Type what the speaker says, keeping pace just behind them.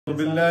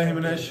بالله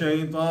من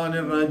الشيطان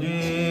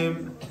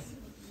الرجيم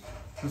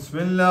بسم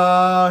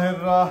الله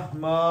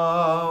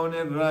الرحمن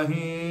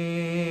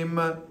الرحيم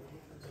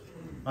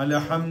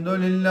الحمد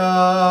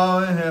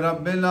لله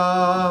رب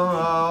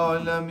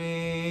العالمين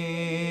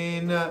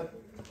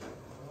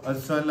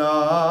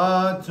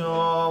الصلاة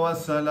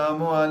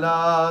والسلام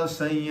على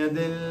سيد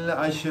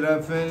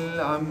الأشرف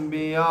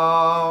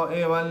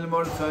الأنبياء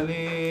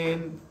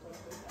والمرسلين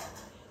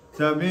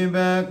طبيب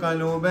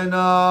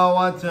قلوبنا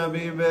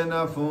وطبيب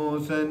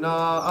نفوسنا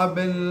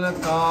أبي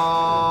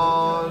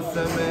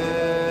القاسم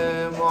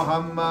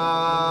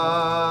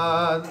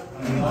محمد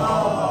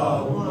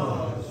اللهم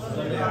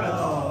صل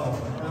على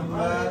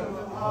محمد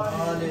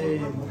وآل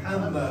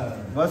محمد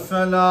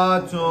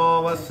والصلاة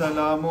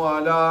والسلام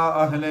على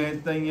أهل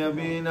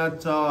الطيبين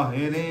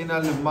الطاهرين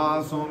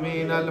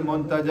المعصومين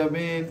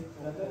المنتجبين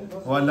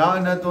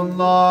ولعنة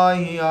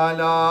الله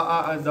على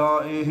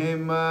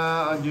أعدائهم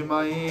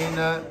أجمعين.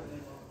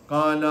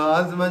 قال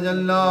عز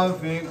وجل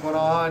في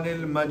القرآن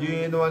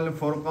المجيد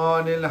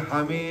والفرقان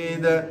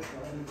الحميد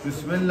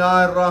بسم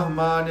الله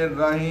الرحمن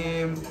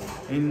الرحيم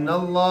إن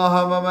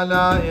الله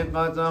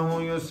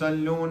وملائكته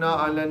يصلون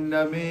على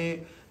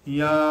النبي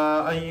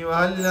يا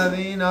أيها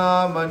الذين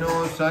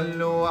آمنوا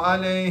صلوا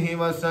عليه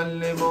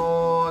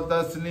وسلموا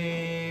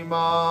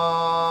تسليما.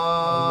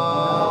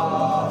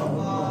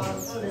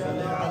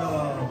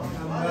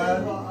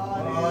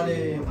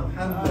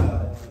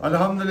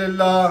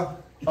 Alhamdulillah,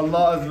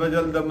 Allah Azza wa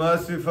Jal, the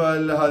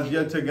Merciful, has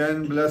yet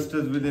again blessed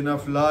us with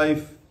enough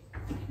life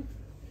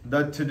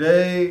that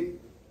today,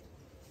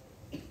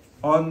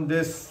 on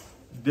this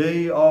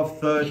day of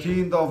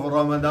 13th of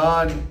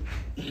Ramadan,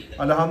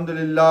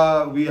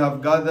 Alhamdulillah, we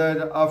have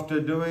gathered after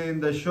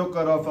doing the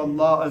shukr of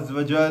Allah Azza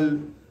wa Jal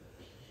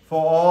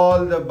for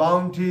all the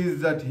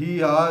bounties that He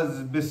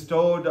has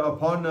bestowed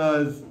upon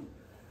us,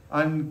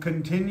 and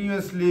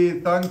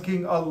continuously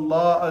thanking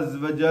Allah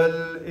Azza wa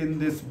Jal in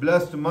this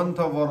blessed month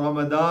of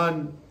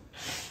Ramadan,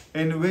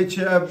 in which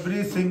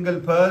every single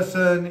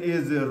person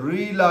is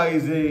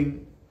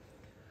realizing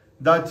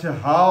that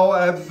how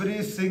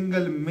every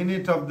single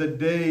minute of the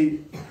day,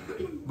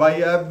 by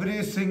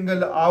every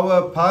single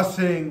hour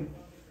passing,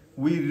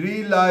 we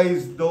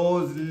realize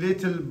those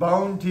little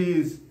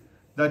bounties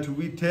that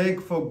we take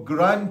for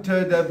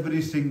granted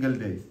every single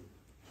day.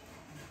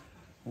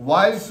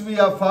 Whilst we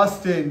are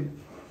fasting,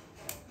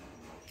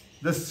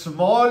 the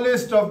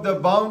smallest of the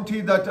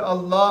bounty that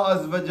Allah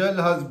Azza wa Jal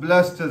has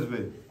blessed us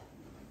with.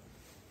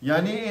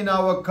 Yani in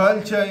our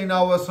culture, in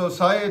our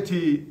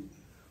society,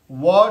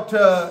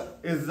 water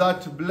is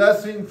that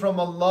blessing from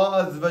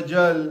Allah Azza wa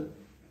Jal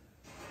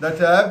that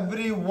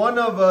every one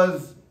of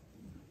us,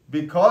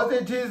 because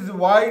it is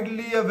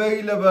widely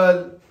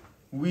available,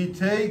 we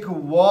take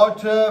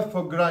water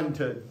for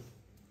granted.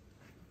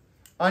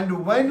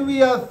 And when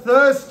we are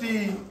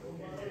thirsty,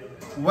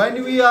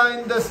 when we are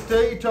in the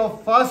state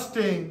of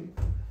fasting,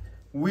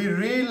 we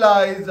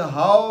realize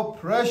how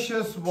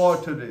precious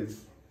water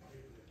is.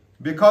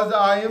 Because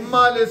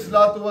Aimma alayhi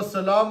salatu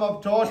wassalam have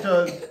taught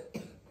us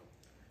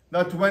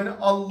that when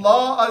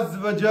Allah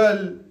Azza wa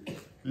Jal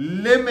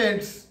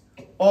limits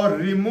or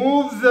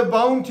removes the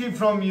bounty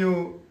from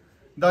you,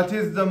 that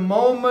is the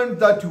moment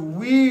that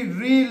we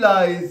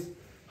realize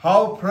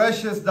how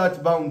precious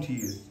that bounty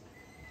is.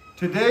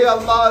 Today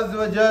Allah Azza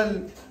wa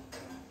Jal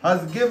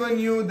has given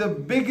you the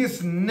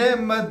biggest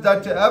ni'mat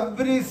that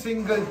every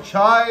single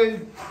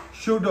child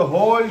should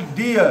hold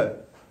dear,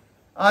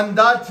 and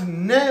that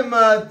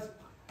ni'mat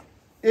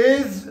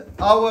is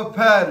our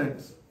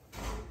parents.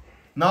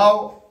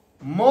 Now,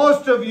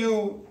 most of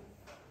you,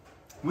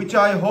 which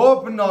I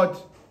hope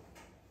not,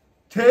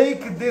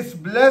 take this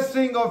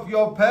blessing of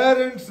your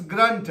parents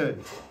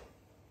granted,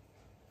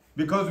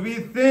 because we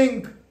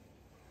think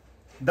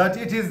that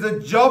it is the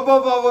job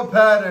of our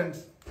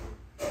parents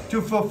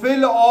to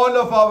fulfill all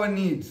of our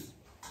needs.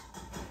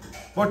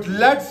 But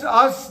let's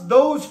ask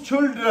those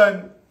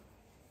children,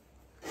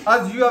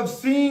 as you have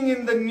seen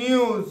in the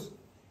news,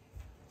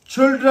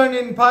 children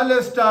in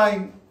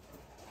Palestine,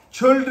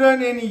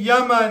 children in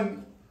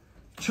Yemen,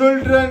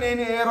 children in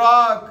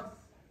Iraq,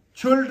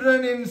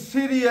 children in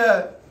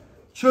Syria,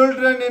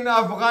 children in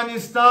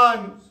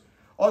Afghanistan,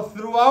 or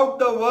throughout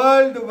the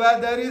world where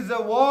there is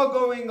a war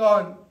going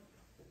on.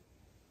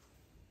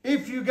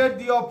 If you get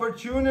the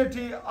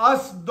opportunity,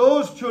 ask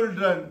those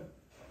children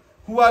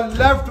who are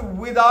left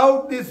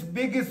without this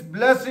biggest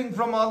blessing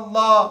from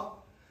Allah,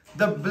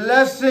 the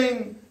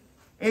blessing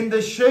in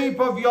the shape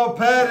of your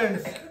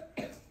parents,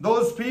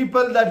 those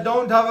people that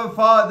don't have a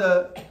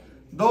father,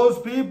 those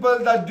people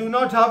that do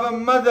not have a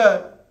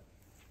mother,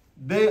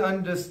 they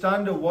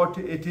understand what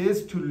it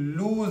is to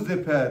lose a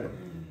parent.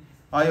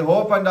 I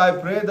hope and I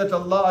pray that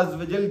Allah Azza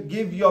wa Jal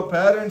give your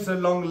parents a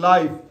long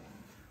life.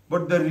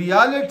 But the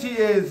reality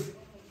is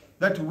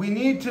that we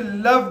need to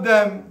love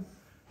them,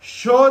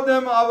 show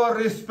them our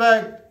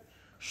respect,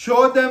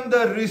 show them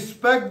the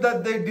respect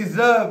that they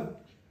deserve.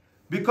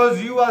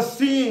 Because you are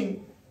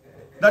seeing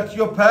that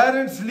your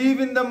parents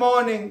leave in the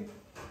morning,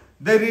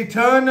 they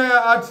return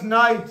at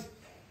night.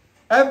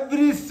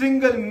 Every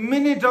single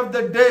minute of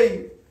the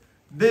day,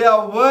 they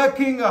are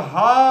working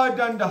hard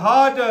and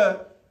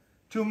harder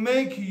to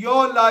make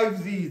your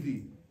lives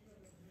easy,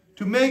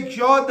 to make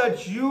sure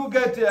that you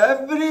get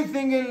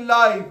everything in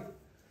life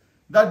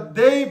that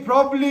they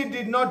probably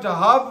did not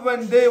have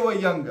when they were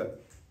younger.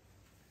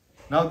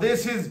 Now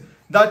this is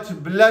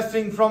that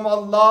blessing from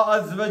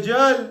Allah Azza wa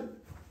Jal,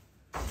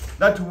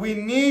 that we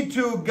need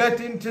to get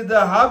into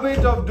the habit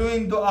of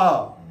doing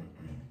dua.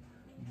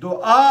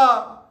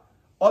 Dua,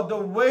 or the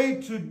way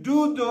to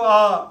do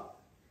dua,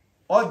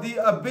 or the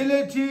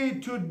ability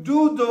to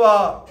do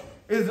dua,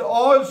 is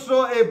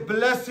also a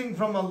blessing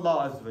from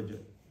Allah Azza wa Jal.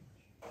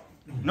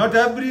 Not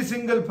every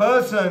single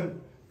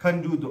person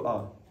can do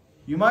dua.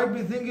 You might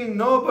be thinking,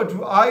 no, but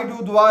I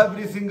do dua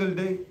every single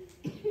day.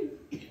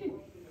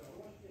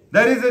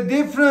 There is a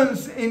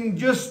difference in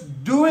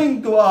just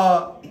doing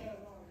dua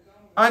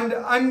and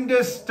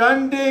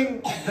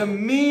understanding the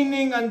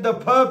meaning and the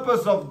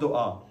purpose of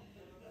dua.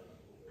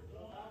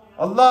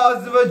 Allah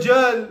Azza wa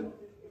Jal,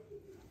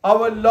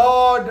 our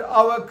Lord,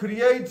 our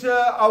Creator,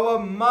 our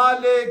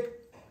Malik,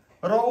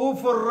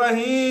 Raufur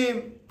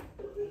Rahim,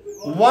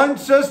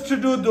 wants us to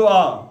do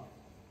dua.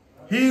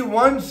 He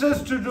wants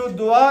us to do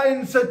dua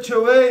in such a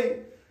way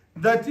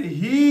that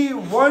He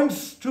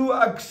wants to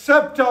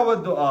accept our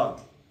dua.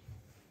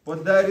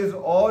 But there is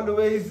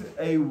always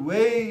a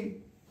way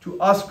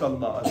to ask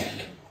Allah.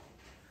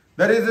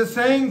 There is a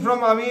saying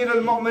from Amir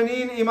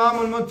al-Mu'mineen,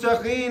 Imam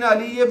al-Muttaqeen,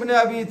 Ali ibn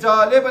Abi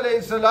Talib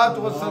alayhi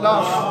salatu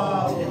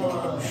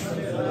wassalam.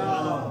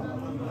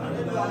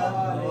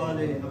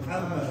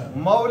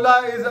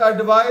 Mawla is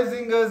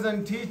advising us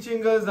and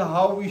teaching us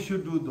how we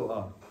should do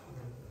dua.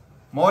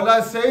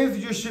 Mawla says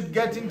you should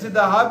get into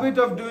the habit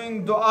of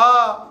doing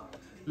dua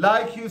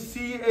like you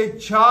see a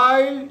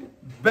child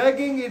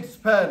begging its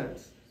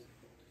parents.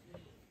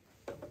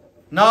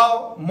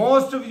 Now,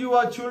 most of you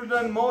are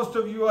children, most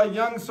of you are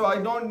young, so I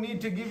don't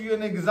need to give you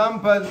an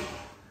example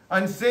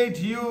and say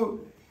to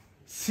you,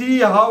 see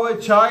how a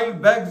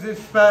child begs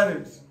its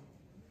parents.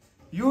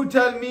 You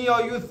tell me,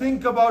 or you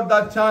think about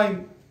that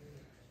time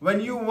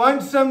when you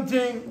want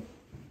something,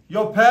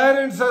 your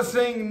parents are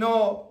saying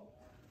no.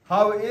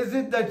 How is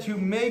it that you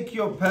make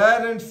your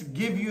parents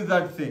give you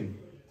that thing?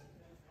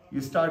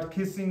 You start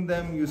kissing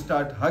them, you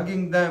start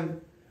hugging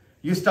them,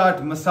 you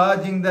start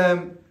massaging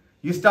them,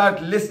 you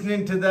start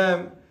listening to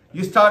them,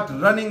 you start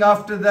running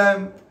after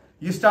them,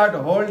 you start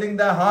holding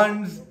their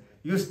hands,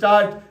 you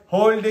start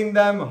holding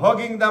them,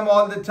 hugging them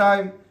all the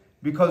time.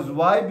 Because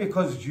why?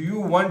 Because you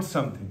want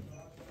something.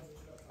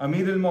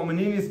 Amir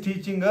al-Mu'mineen is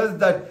teaching us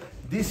that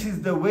this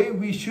is the way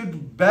we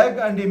should beg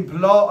and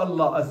implore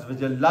Allah Azza wa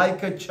Jal,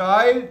 like a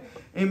child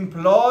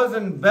implores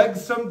and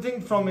begs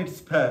something from its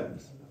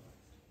parents.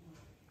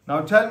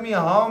 Now tell me,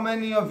 how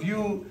many of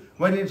you,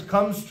 when it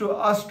comes to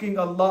asking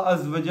Allah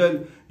Azza wa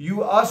Jal,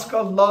 you ask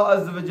Allah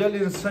Azza wa Jal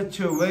in such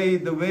a way,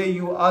 the way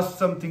you ask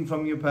something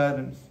from your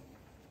parents?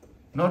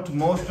 Not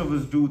most of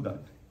us do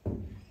that.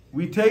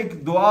 We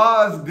take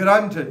dua as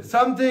granted,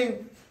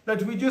 something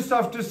that we just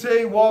have to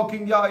say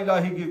walking, Ya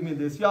Ilahi give me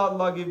this, Ya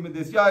Allah give me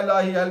this, Ya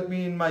Ilahi help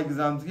me in my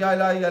exams, Ya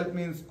Ilahi help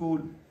me in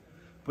school.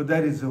 But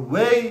there is a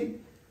way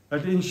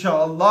that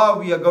inshallah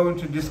we are going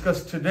to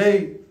discuss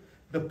today,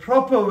 the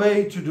proper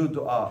way to do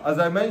dua. As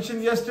I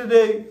mentioned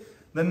yesterday,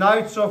 the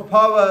nights of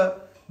power,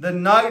 the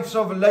nights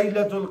of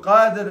Laylatul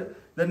Qadr,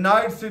 the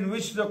nights in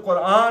which the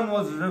Quran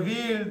was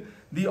revealed,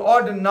 the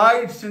odd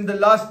nights in the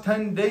last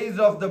 10 days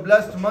of the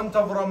blessed month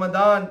of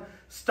Ramadan,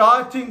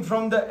 starting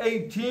from the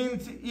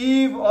 18th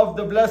eve of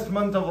the blessed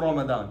month of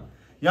Ramadan.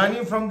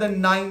 Yani from the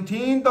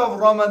 19th of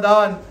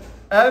Ramadan,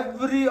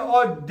 every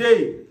odd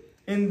day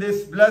in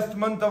this blessed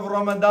month of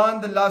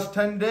Ramadan, the last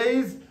 10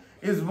 days,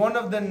 is one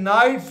of the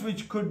nights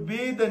which could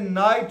be the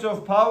night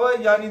of power,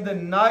 yani the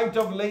night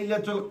of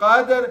Laylatul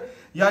Qadr,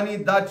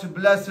 yani that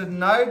blessed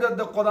night that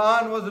the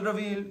Quran was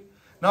revealed.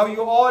 Now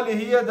you all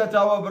hear that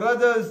our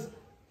brothers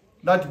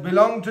that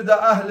belong to the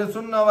Ahl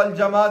Sunnah wal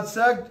Jamaat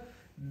sect,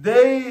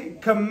 they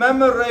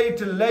commemorate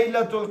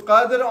Laylatul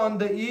Qadr on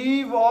the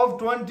eve of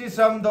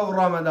 27th of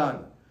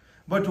Ramadan.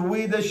 But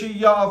we, the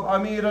Shia of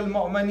Amir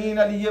al-Mu'mineen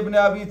Ali ibn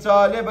Abi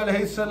Talib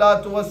alayhi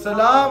salatu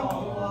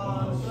wassalam,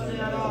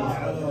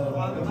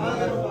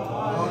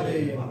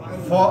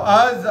 for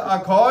us,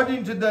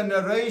 according to the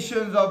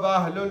narrations of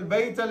Ahlul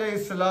Bayt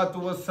alayhi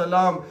salatu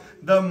wassalam,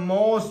 the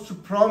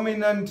most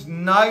prominent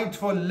night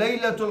for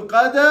Laylatul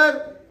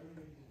Qadr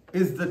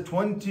is the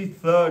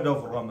 23rd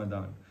of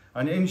Ramadan.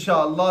 And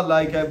inshallah,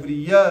 like every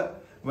year,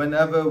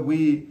 whenever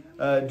we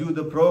do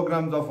the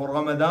programs of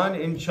Ramadan,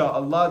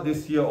 inshallah,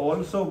 this year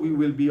also we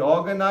will be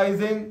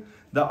organizing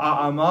the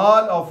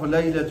a'amal of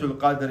Laylatul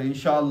Qadr,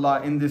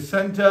 inshallah, in this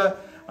center.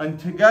 And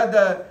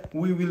together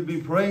we will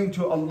be praying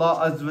to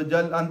Allah Azza wa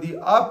Jal, and the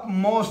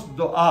utmost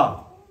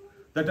dua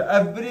that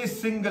every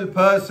single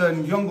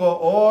person, young or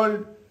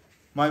old,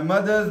 my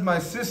mothers, my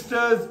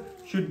sisters,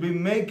 should be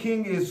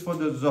making is for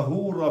the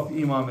Zuhur of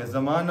Imam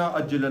Zamana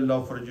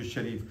Ajjalallahu Farajul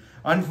Sharif,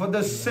 and for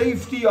the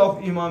safety of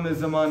Imam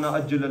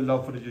Zamana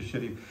Ajjalallahu Farajul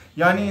Sharif.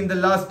 Yani in the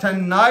last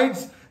 10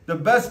 nights, the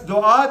best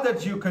dua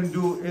that you can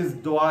do is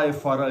dua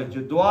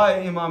Faraj, dua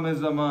Imam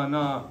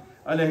Zamana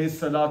alayhi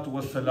salatu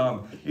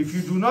wassalam. If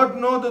you do not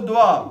know the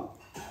dua,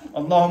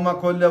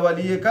 Allahumma kulli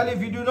waliyikal,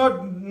 if you do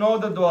not know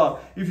the dua,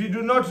 if you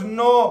do not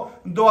know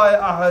dua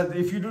ahad,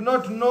 if you do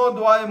not know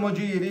dua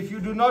mujir, if you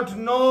do not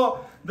know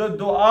the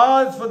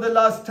du'as for the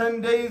last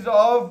 10 days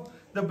of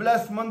the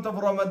blessed month of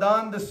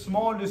Ramadan, the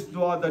smallest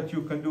dua that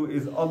you can do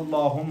is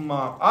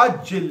Allahumma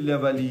ajil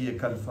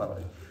waliyikal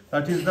faraj.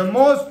 That is the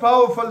most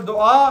powerful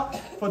dua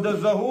for the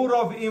zuhur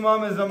of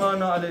Imam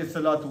Zamana alayhi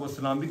salatu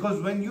wasalam.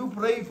 Because when you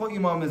pray for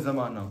Imam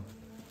Zamana,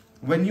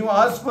 when you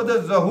ask for the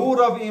zuhur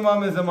of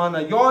Imam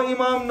Zamana, your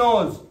Imam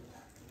knows.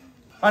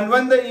 And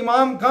when the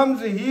Imam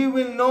comes, he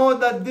will know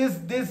that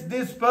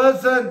this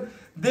person,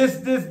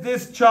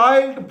 this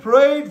child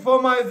prayed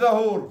for my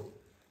zuhur.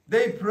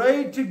 They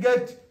prayed to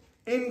get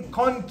in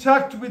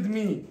contact with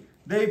me.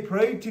 They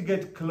prayed to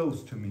get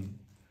close to me.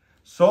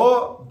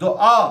 So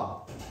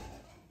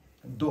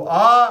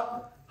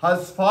Dua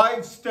has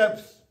 5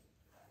 steps,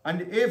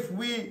 and if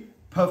we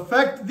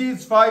perfect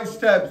these 5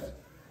 steps,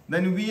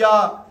 then we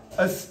are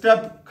a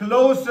step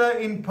closer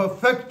in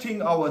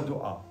perfecting our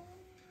dua.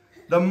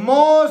 The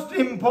most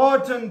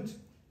important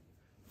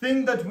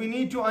thing that we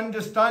need to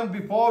understand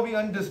before we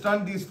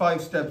understand these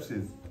 5 steps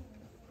is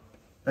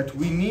that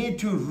we need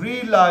to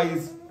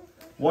realize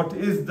what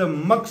is the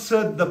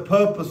maqsad, the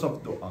purpose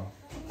of dua.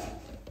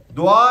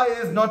 Dua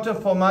is not a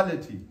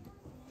formality.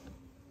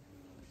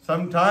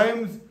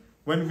 Sometimes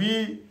when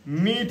we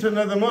meet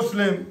another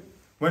Muslim,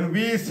 when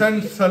we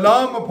send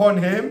salam upon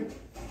him,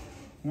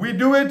 we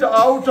do it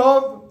out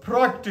of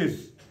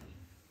practice,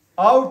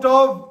 out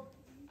of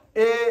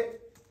a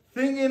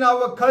thing in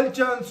our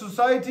culture and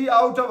society,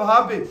 out of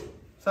habit.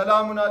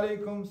 Salamun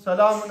alaikum,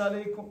 salamun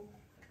alaikum.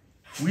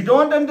 We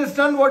don't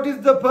understand what is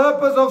the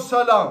purpose of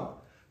salam.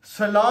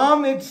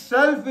 Salam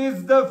itself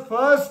is the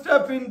first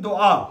step in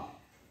dua.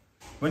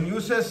 When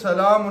you say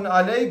salamun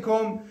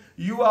alaikum,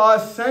 you are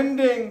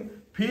sending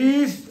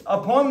peace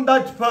upon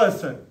that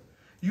person.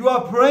 You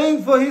are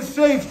praying for his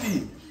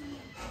safety.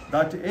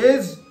 That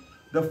is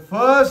the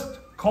first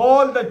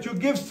call that you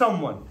give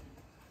someone.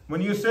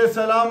 When you say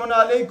salamun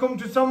alaikum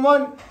to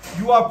someone,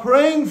 you are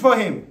praying for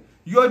him.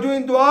 You are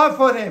doing dua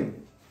for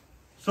him.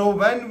 So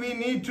when we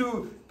need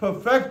to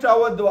perfect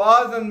our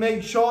du'as and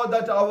make sure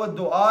that our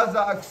du'as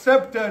are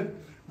accepted,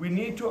 we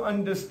need to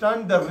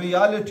understand the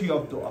reality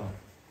of dua.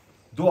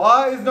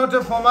 Dua is not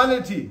a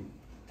formality.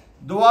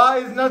 Dua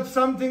is not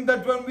something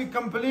that when we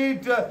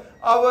complete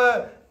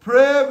our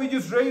prayer, we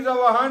just raise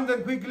our hands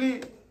and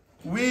quickly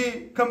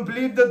we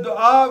complete the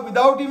dua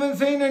without even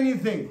saying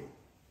anything.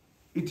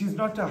 It is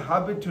not a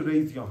habit to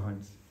raise your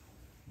hands.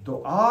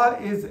 Dua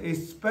is a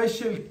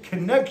special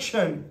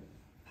connection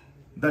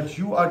that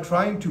you are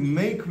trying to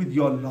make with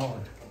your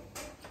Lord.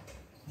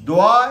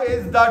 Dua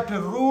is that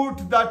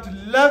route, that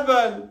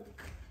level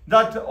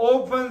that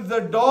opens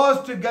the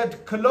doors to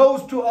get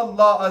close to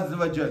Allah Azza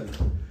wa Jal.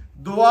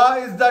 Dua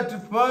is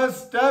that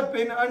first step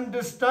in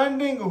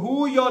understanding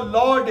who your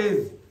Lord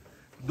is.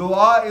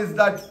 Dua is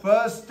that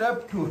first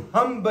step to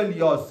humble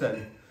yourself.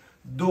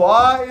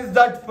 Dua is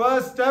that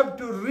first step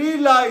to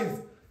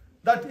realize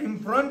that in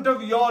front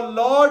of your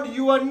Lord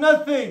you are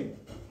nothing.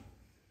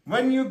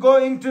 When you go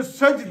into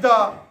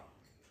sajda,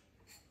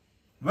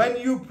 when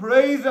you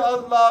praise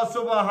Allah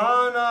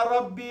subhana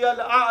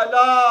rabbiyal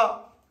a'la,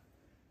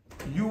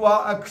 you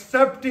are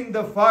accepting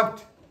the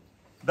fact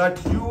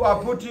that you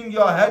are putting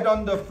your head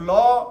on the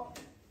floor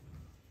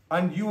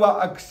and you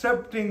are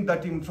accepting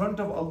that in front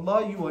of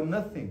Allah you are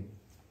nothing.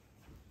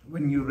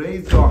 When you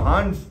raise your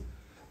hands,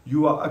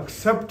 you are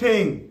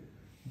accepting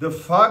the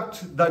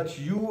fact that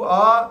you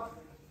are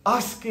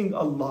asking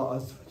Allah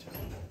Azza wa Jal.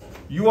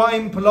 You are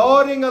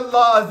imploring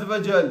Allah Azza wa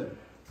Jal.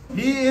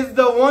 He is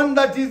the one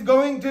that is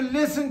going to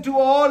listen to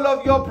all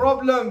of your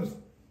problems.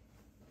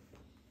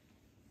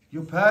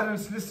 Your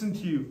parents listen to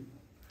you.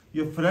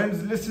 Your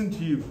friends listen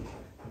to you.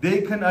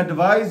 They can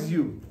advise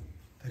you.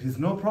 There is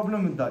no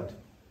problem with that.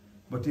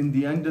 But in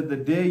the end of the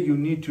day, you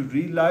need to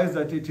realize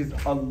that it is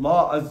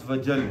Allah Azza wa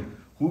Jal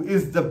who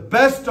is the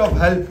best of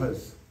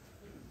helpers.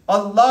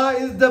 Allah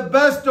is the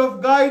best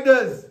of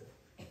guiders.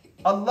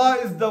 Allah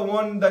is the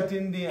one that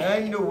in the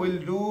end will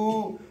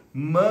do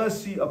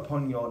mercy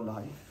upon your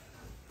life.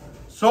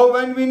 So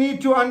when we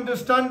need to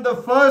understand the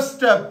first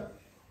step,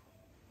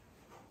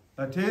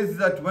 that is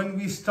that when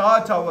we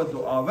start our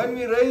dua, when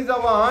we raise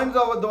our hands,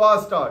 our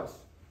dua starts.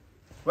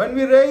 When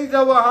we raise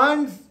our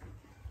hands,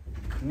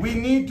 we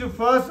need to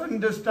first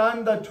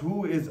understand that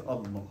who is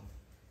Allah.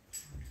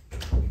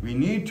 We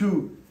need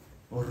to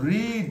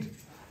read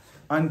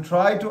and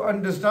try to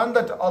understand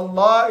that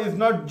Allah is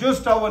not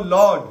just our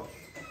Lord.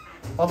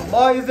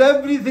 Allah is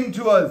everything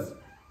to us.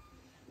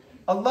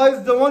 Allah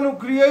is the one who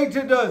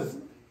created us.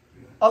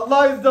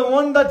 Allah is the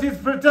one that is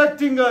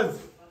protecting us.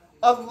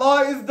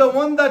 Allah is the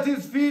one that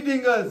is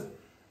feeding us.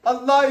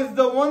 Allah is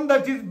the one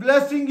that is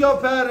blessing your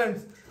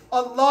parents.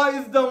 Allah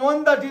is the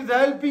one that is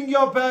helping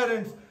your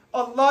parents.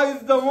 Allah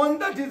is the one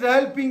that is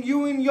helping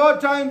you in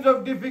your times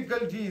of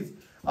difficulties.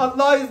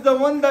 Allah is the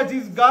one that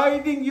is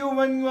guiding you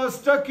when you are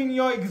stuck in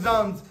your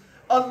exams.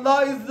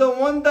 Allah is the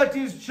one that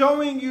is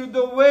showing you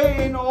the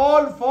way in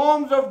all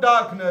forms of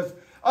darkness.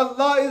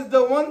 Allah is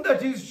the one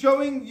that is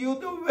showing you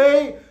the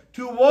way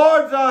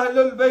towards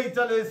Ahlul Bayt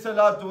alayhi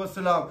salatu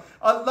wasalam.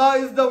 Allah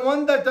is the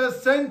one that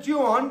has sent you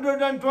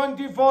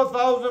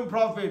 124,000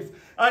 prophets.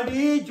 And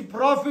each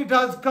prophet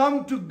has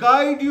come to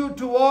guide you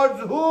towards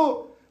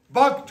who?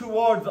 Back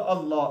towards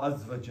Allah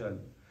Azza wa Jal.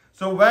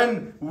 So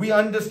when we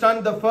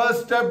understand the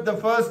first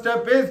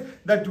step is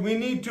that we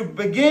need to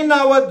begin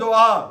our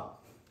dua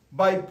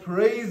by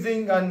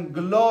praising and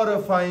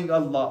glorifying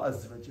Allah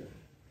Azza wa Jal.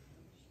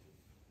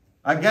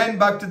 Again,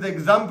 back to the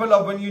example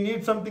of when you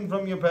need something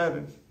from your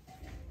parents.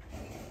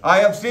 I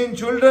have seen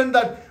children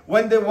that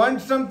when they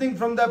want something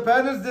from their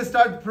parents, they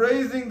start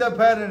praising their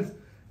parents.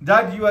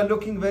 Dad, you are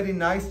looking very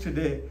nice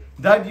today.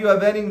 Dad, you are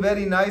wearing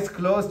very nice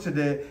clothes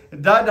today.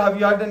 Dad, have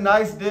you had a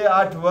nice day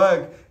at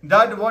work?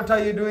 Dad, what are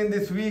you doing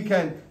this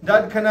weekend?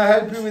 Dad, can I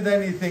help you with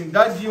anything?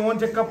 Dad, do you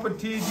want a cup of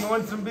tea? Do you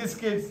want some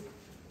biscuits?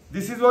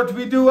 This is what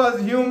we do as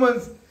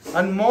humans.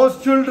 And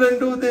most children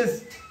do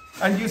this.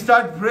 And you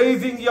start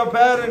praising your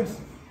parents.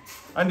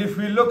 And if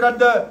we look at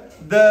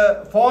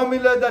the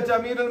formula that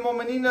Amir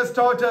al-Mu'mineen has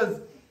taught us,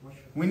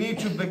 we need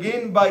to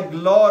begin by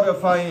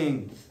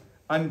glorifying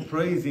and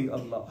praising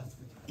Allah.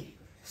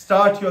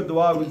 Start your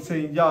dua with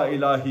saying, Ya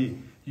Ilahi,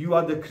 you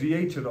are the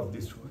creator of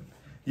this world.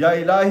 Ya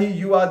Ilahi,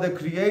 you are the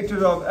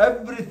creator of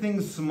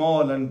everything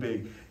small and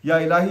big. Ya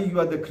Ilahi, you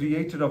are the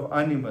creator of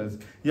animals.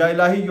 Ya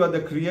Ilahi, you are the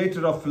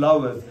creator of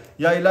flowers.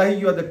 Ya Ilahi,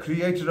 you are the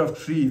creator of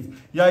trees.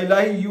 Ya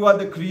Ilahi, you are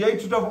the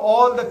creator of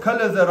all the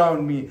colors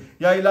around me.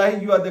 Ya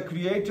Ilahi, you are the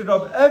creator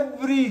of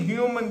every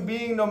human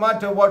being, no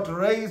matter what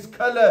race,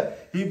 color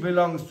he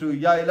belongs to.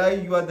 Ya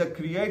Ilahi, you are the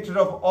creator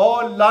of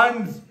all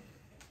lands.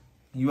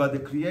 You are the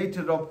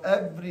creator of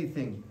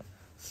everything.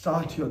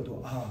 Start your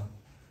dua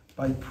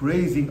by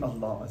praising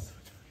Allah,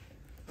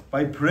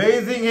 by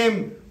praising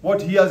Him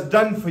what He has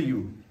done for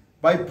you,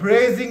 by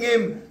praising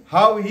Him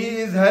how He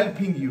is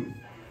helping you.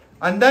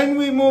 And then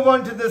we move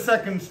on to the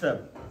second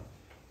step.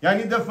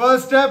 Yani the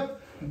first step,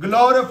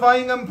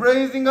 glorifying and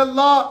praising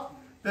Allah.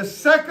 The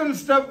second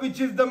step, which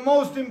is the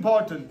most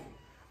important,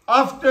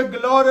 after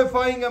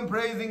glorifying and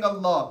praising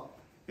Allah,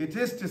 it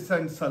is to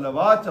send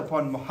salawat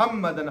upon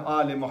Muhammad and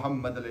Ali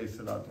Muhammad alayhi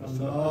salatu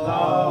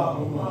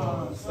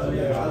wasalam.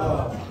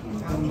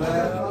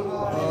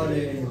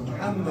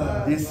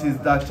 This is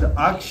that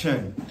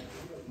action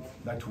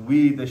that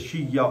we, the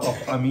Shia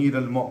of Amir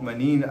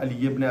al-Mu'mineen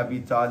Ali ibn Abi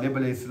Talib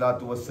alayhi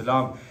salatu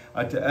wasalam,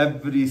 at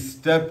every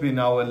step in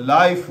our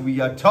life we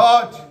are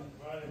taught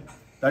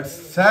that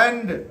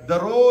send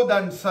darood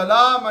and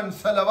salam and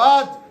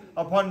salawat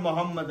upon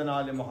Muhammad and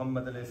Ali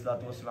Muhammad alayhi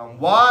salatu wasalam.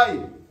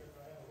 Why?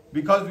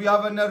 Because we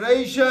have a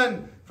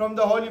narration from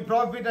the Holy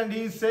Prophet and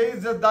he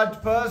says that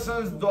that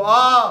person's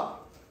dua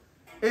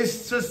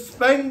is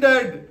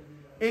suspended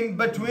in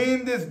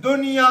between this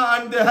dunya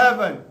and the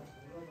heaven.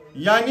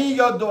 Yani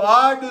your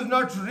dua does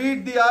not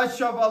reach the arsh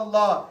of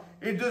Allah.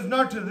 It does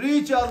not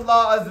reach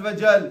Allah Azza wa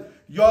Jal.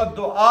 Your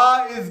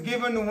dua is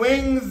given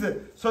wings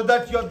so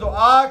that your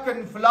dua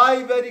can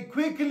fly very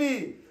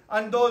quickly.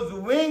 And those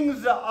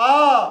wings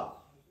are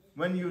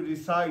when you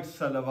recite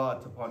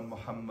salawat upon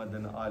Muhammad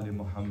and Ali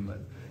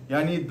Muhammad.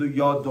 Yani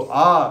your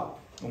dua,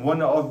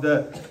 one of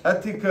the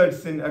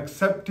etiquettes in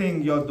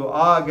accepting your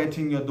dua,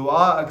 getting your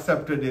dua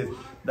accepted is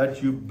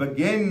that you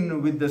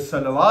begin with the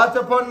salawat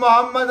upon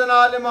Muhammad and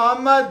Ali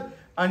Muhammad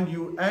and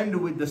you end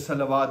with the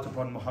salawat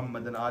upon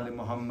Muhammad and Ali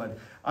Muhammad.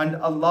 And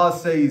Allah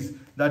says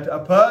that a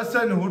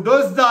person who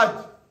does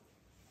that,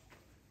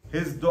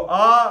 his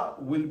dua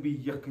will be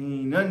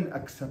yaqeenan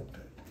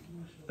accepted.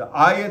 The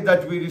ayat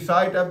that we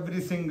recite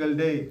every single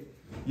day,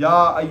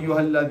 Ya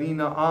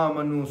ayyuhalladhina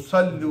amanu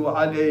sallu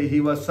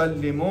alayhi wa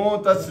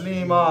sallimu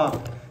taslima.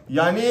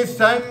 Yani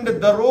send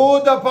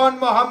darood upon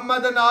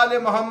Muhammad and Ali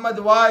Muhammad.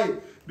 Why?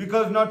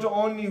 Because not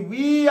only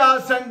we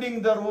are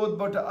sending darood,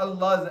 but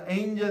Allah's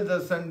angels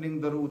are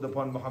sending darood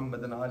upon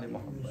Muhammad and Ali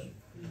Muhammad.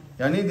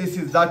 Yani this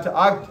is that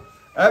act.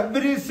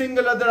 Every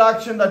single other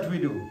action that we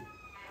do,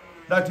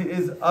 that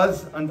is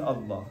us and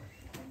Allah.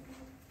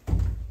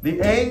 The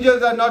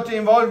angels are not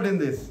involved in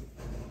this.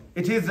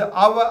 It is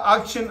our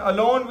action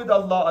alone with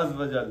Allah Azza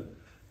wa Jal.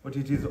 But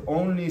it is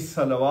only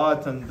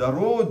salawat and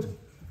darood.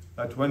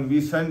 That when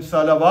we send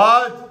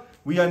salawat,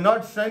 we are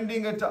not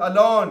sending it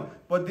alone.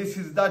 But this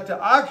is that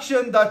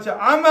action, that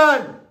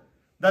amal,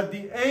 that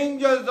the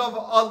angels of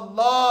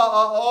Allah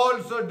are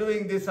also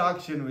doing this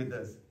action with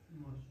us.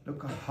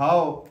 Look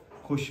how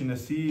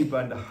khush-nasib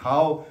and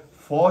how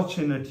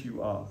fortunate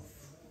you are.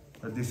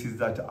 That this is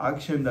that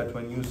action that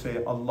when you say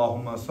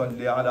Allahumma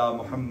salli ala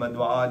Muhammad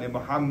wa ali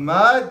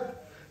Muhammad,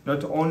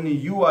 not only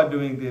you are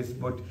doing this,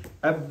 but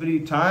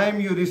every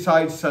time you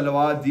recite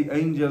salawat, the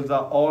angels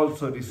are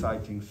also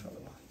reciting salawat.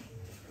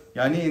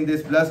 Yani in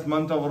this blessed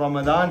month of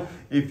Ramadan,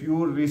 if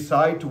you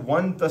recite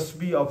one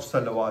tasbih of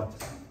salawat,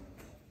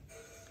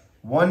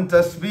 one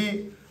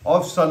tasbih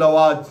of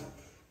salawat,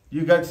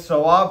 you get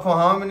sawab for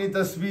how many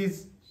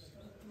tasbihs?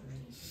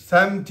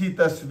 70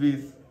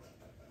 tasbihs.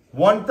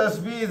 One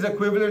tasbih is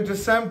equivalent to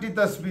 70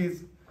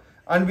 tasbihs.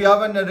 And we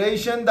have a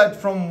narration that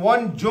from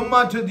one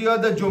Jummah to the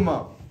other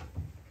Jummah,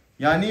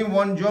 yani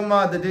one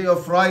Jummah, the day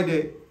of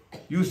Friday,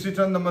 you sit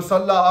on the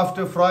Masalla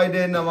after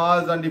Friday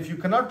namaz, and if you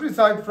cannot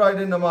recite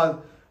Friday namaz,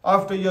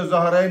 after your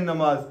Zahrain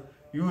namaz,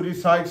 you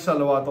recite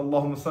salawat,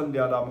 Allahumma salli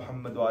ala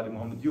Muhammad wa ali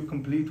Muhammad. You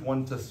complete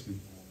one tasbih.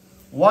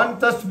 One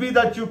tasbih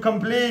that you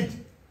complete.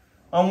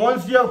 And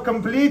once you have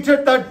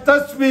completed that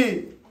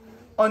tasbih,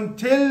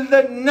 until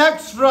the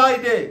next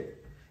Friday,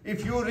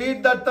 if you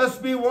read that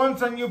tasbih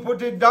once and you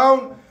put it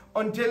down,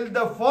 until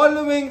the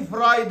following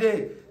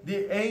Friday,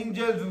 the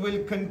angels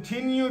will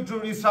continue to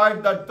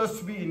recite that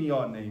tasbih in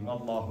your name.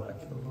 Allahu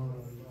Akbar.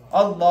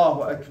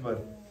 Allahu Akbar.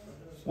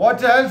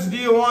 What else do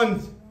you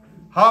want?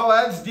 How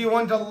else do you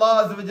want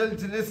Allah Azza wa Jal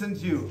to listen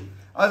to you?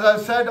 As I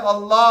said,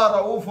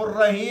 Allah, Raufur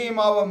Rahim,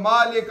 our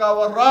Malik,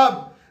 our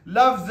Rabb,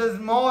 loves us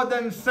more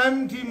than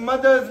 70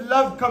 mothers'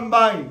 love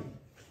combined.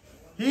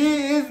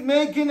 He is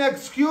making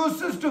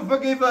excuses to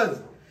forgive us.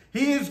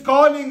 He is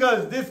calling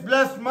us this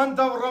blessed month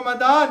of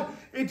Ramadan.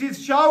 It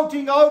is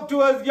shouting out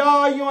to us,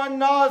 Ya ayyuhan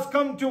nas,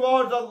 come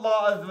towards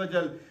Allah Azza wa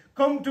Jal.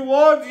 Come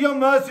towards your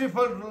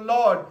merciful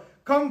Lord.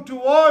 Come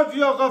towards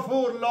your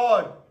Ghafoor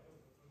Lord.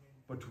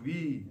 But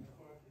we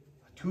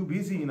are too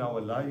busy in our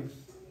lives,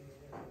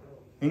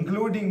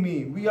 including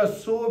me. We are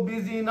so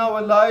busy in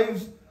our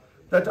lives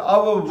that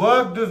our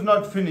work does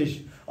not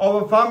finish.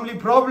 Our family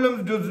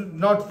problems do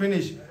not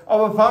finish.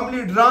 Our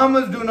family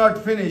dramas do not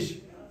finish.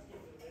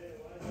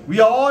 We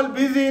are all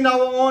busy in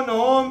our own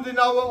homes, in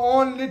our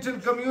own little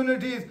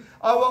communities,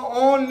 our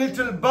own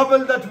little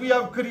bubble that we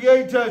have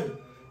created.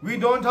 We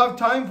don't have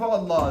time for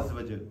Allah Azza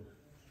wa Jal.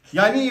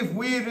 Yani if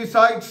we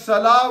recite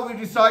salah, we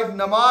recite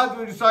namaz,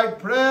 we recite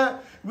prayer,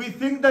 we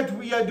think that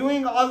we are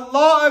doing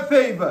Allah a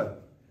favor.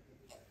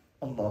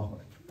 Allahu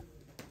Akbar.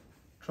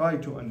 Try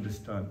to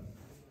understand.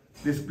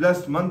 This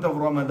blessed month of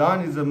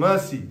Ramadan is a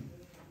mercy.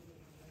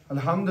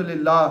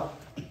 Alhamdulillah.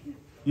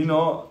 You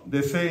know,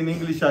 they say in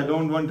English, I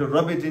don't want to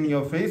rub it in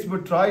your face,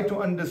 but try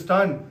to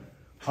understand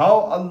how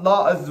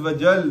Allah Azza wa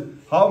Jal,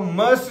 how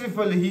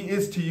merciful He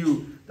is to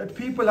you, that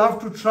people have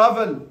to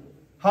travel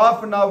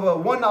half an hour,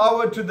 1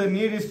 hour to the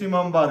nearest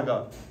Imam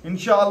Barga.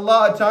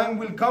 Inshallah, a time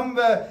will come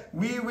where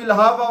we will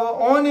have our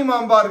own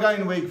Imam Barga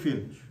in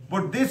Wakefield.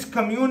 But this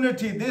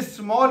community, this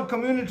small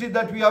community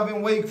that we have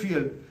in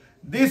Wakefield,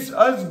 this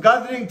us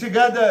gathering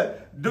together,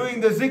 doing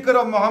the zikr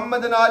of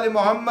Muhammad and Ali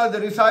Muhammad,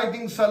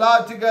 reciting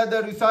salah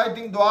together,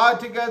 reciting dua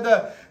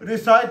together,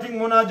 reciting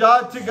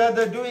munajat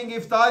together, doing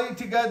iftari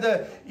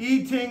together,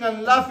 eating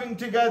and laughing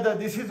together.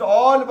 This is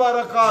all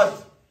barakat.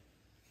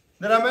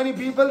 There are many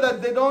people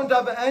that they don't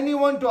have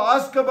anyone to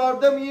ask about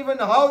them, even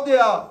how they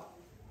are.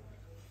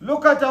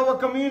 Look at our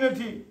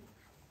community.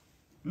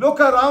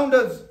 Look around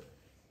us.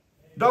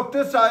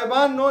 Dr.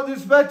 Sahiban know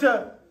this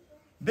better.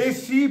 They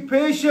see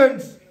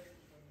patients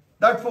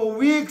that for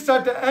weeks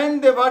at the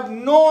end they've had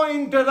no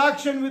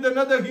interaction with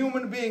another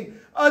human being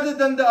other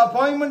than the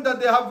appointment that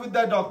they have with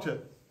their doctor.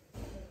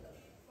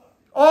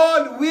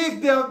 All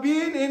week they have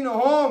been in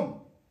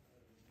home.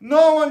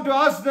 No one to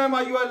ask them,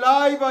 are you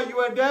alive, are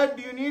you dead,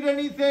 do you need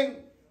anything?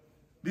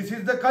 This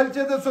is the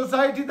culture, the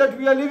society that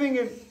we are living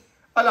in.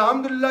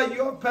 Alhamdulillah,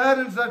 your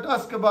parents that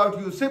ask about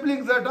you,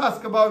 siblings that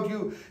ask about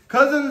you,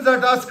 cousins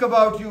that ask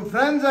about you,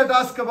 friends that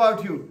ask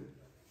about you.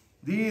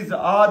 These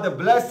are the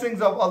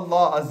blessings of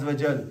Allah Azza wa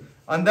Jal.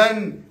 And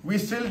then we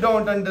still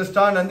don't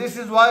understand. And this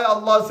is why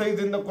Allah says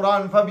in the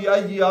Quran,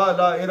 فَبِأَيِّ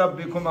آلَاءِ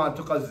رَبِّكُمَا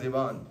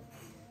تُكَذِّبَانِ.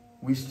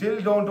 We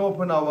still don't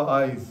open our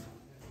eyes.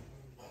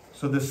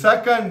 So the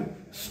second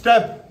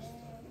step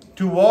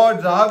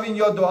towards having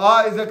your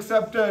dua is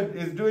accepted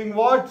is doing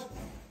what?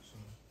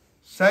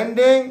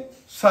 Sending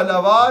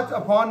salawat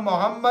upon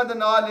Muhammad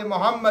and Ali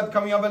Muhammad.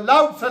 Can we have a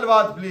loud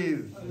salawat,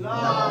 please?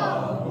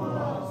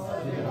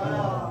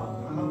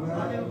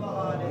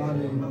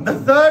 The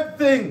third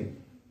thing,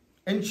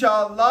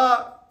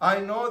 inshallah, I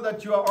know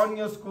that you are on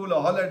your school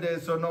holiday,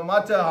 so no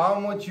matter how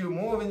much you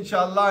move,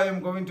 inshallah, I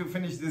am going to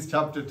finish this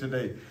chapter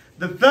today.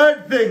 The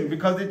third thing,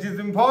 because it is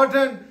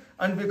important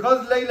and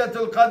because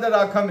Laylatul Qadr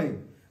are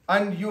coming,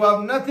 and you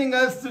have nothing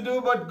else to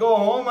do but go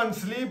home and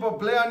sleep or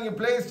play on your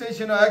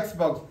PlayStation or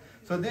Xbox.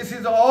 So this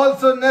is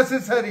also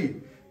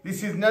necessary.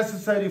 This is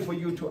necessary for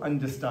you to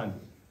understand.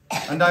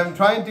 And I'm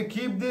trying to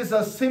keep this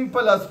as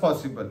simple as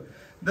possible.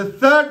 The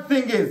third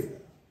thing is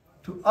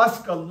to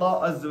ask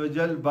Allah Azza wa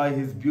Jal by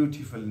His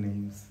beautiful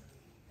names.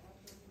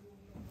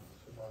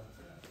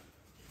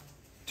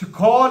 To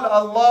call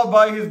Allah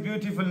by His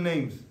beautiful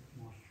names.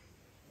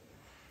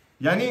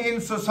 Yani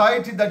in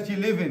society that you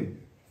live in,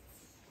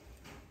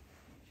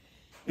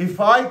 if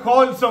I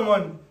call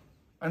someone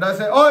and I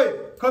say, "Oi,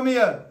 come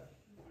here,"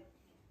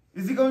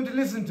 is he going to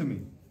listen to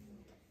me?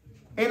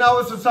 In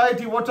our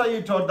society, what are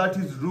you taught? That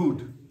is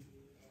rude.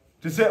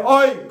 To say,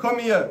 "Oi, come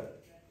here."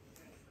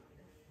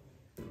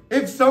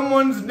 If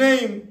someone's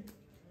name,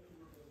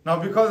 now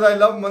because I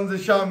love Manzar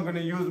Shah, I'm going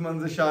to use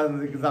Manzar Shah as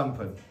an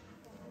example.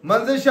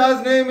 Manzar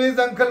Shah's name is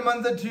Uncle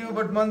Manzar to you,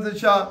 but Manzar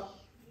Shah,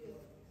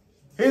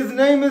 his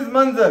name is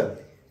Manzar.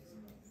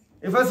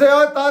 If I say,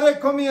 "Oh, Tariq,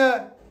 come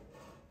here,"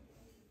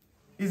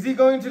 is he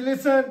going to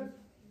listen?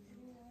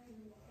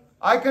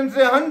 I can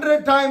say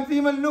 100 times,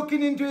 even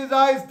looking into his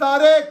eyes,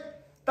 Tariq,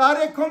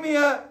 Tariq, come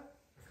here.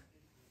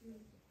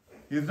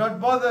 He's not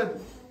bothered.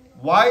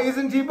 Why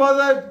isn't he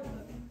bothered?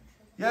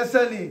 Yes,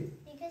 Ali.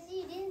 Because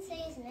you didn't say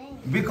his name.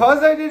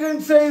 Because I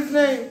didn't say his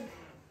name.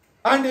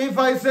 And if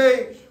I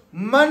say,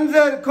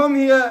 Manzar, come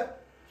here,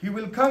 he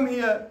will come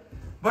here.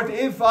 But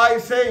if I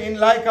say, in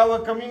like our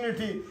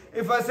community,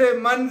 if I say,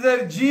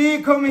 Manzar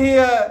ji, come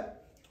here,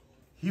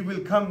 he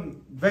will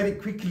come very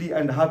quickly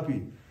and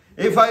happy.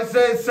 If I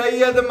say,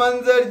 Sayyid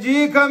Manzar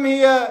ji, come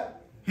here,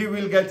 he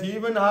will get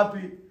even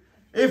happy.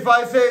 If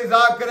I say,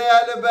 Zakir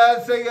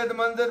al-Bayt Sayyid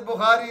Manzar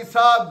Bukhari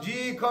Saab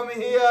ji, come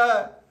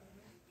here,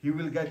 he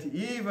will get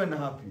even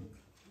happy.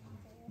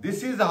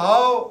 This is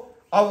how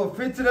our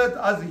fitrat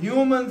as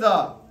humans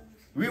are.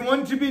 We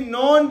want to be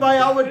known by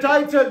our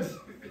titles.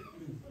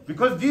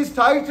 Because these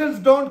titles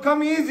don't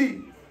come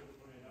easy.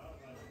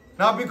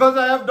 Now because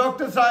I have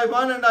Dr.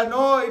 Saiban and I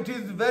know it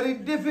is very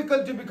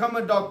difficult to become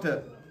a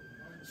doctor.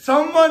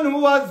 Someone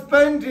who has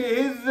spent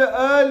his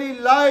early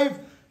life,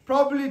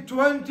 probably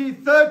 20,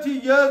 30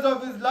 years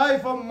of his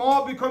life or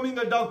more becoming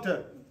a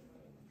doctor.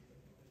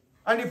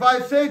 And if I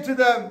say to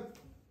them,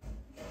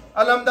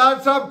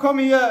 Alamdar Saab, come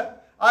here,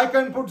 I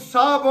can put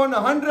Saab on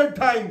 100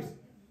 times.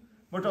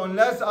 But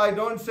unless I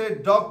don't say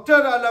Dr.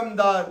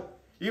 Alamdar,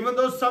 even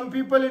though some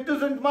people it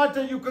doesn't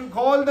matter, you can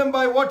call them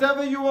by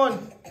whatever you want.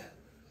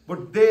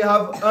 But they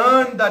have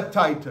earned that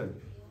title.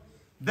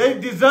 They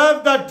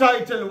deserve that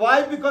title.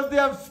 Why? Because they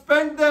have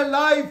spent their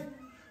life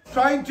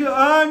trying to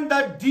earn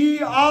that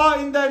DR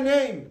in their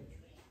name.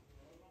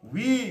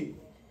 We,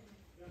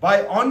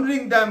 by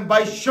honoring them,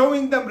 by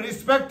showing them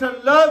respect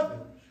and love,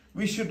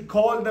 we should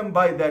call them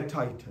by their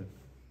title.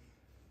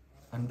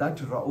 And that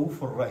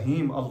Ra'uf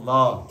ar-Rahim,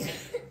 Allah,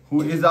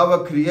 who is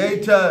our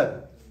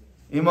creator,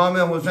 Imam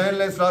Hussain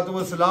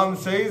ﷺ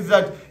says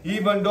that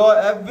even though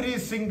every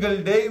single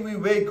day we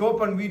wake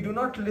up and we do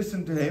not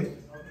listen to him,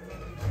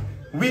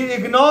 we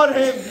ignore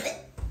him,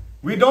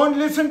 we don't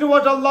listen to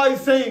what Allah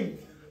is saying,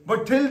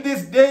 but till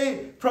this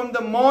day, from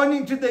the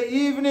morning to the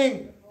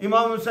evening,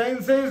 Imam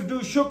Hussain says, do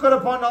shukr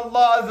upon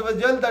Allah Azza wa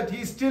Jal that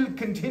he still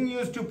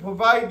continues to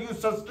provide you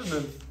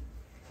sustenance.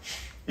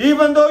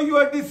 Even though you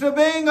are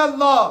disobeying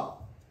Allah,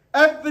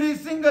 every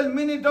single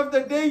minute of the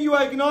day you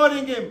are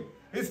ignoring him.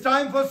 It's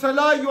time for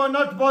salah, you are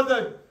not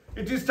bothered.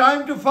 It is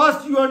time to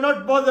fast, you are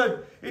not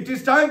bothered. It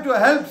is time to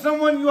help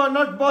someone, you are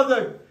not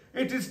bothered.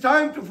 It is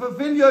time to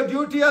fulfill your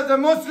duty as a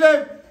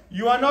Muslim,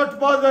 you are not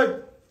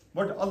bothered.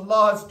 But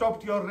Allah has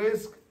stopped your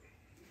rizq.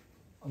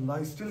 Allah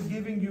is still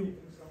giving you.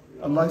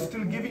 Allah is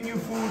still giving you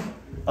food.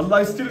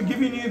 Allah is still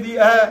giving you the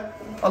air.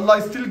 Allah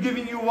is still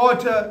giving you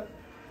water.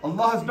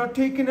 Allah has not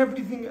taken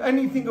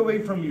anything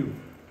away from you.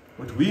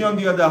 But we on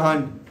the other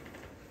hand,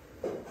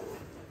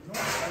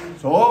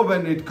 so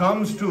when it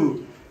comes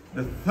to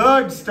the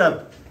third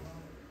step,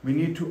 we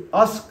need to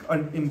ask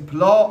and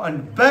implore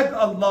and beg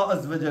Allah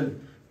Azza wa Jal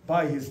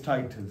by his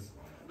titles.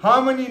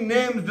 How many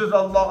names does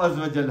Allah Azza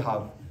wa Jal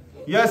have?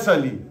 Yes,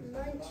 Ali.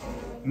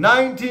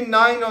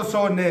 99 or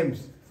so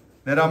names.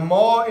 There are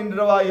more in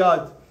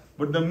Rawayat,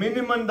 but the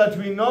minimum that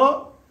we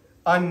know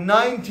are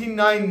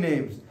 99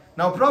 names.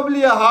 Now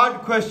probably a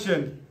hard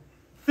question.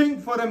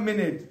 Think for a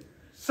minute.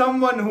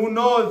 Someone who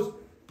knows,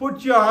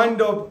 put your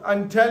hand up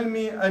and tell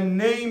me a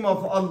name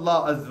of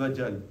Allah Azza wa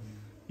Jal.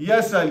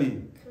 Yes,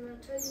 Ali.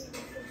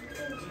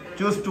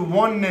 Just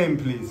one name,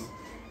 please.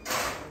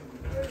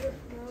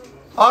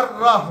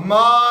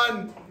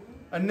 Ar-Rahman,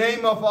 a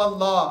name of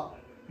Allah.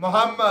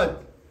 Muhammad.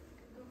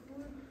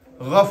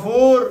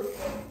 Ghafoor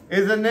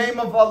is a name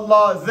of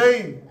Allah.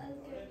 Zain.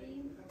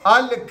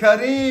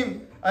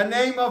 Al-Kareem, a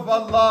name of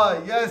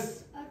Allah.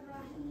 Yes.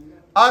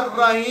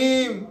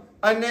 Ar-Rahim,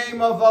 a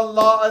name of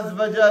Allah Azza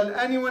wa Jal.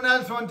 Anyone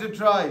else want to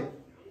try?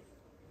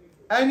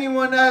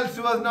 Anyone else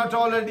who has not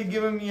already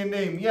given me a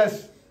name?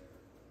 Yes.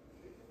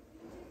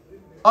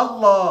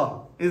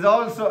 Allah is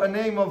also a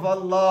name of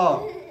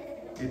Allah.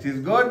 It is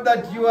good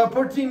that you are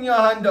putting your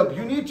hand up.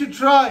 You need to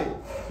try.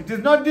 It is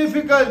not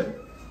difficult.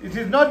 It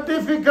is not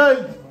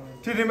difficult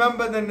to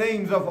remember the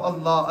names of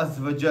Allah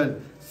Azza wa Jal.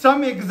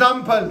 Some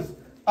examples,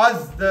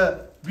 as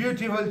the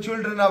beautiful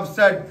children have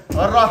said,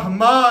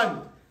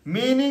 Rahman,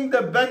 meaning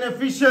the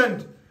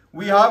beneficent.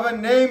 We have a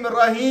name,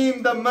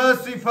 Rahim, the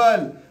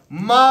merciful,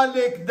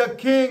 Malik, the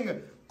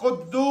king,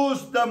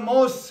 Quddus, the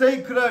most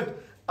sacred,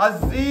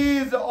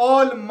 Aziz,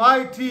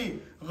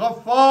 almighty,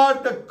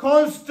 Ghaffar, the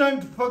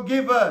constant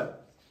forgiver.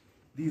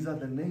 These are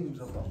the names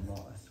of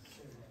Allah.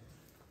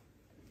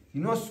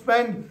 You know,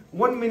 spend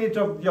 1 minute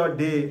of your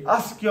day,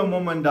 ask your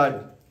mom and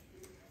dad.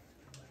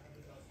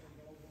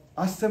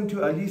 Ask them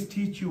to at least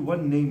teach you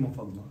one name of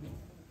Allah.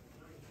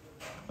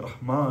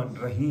 Rahman,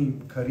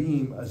 Rahim,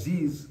 Kareem,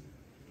 Aziz.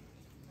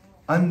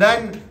 And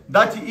then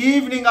that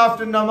evening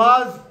after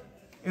namaz,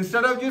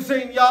 instead of you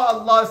saying Ya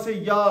Allah, say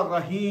Ya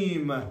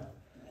Rahim,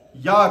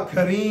 Ya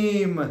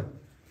Kareem,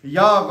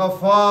 Ya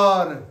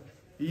Ghaffar,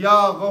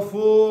 Ya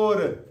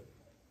Ghafoor,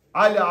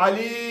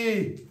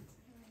 Al-Ali.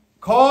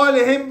 Call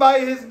him by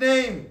his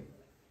name.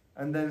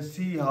 And then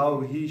see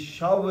how he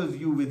showers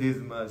you with his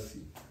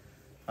mercy.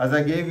 As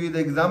I gave you the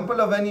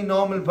example of any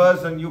normal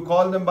person, you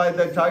call them by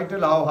their title,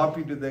 how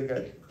happy do they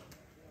get?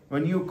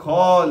 When you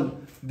call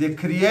the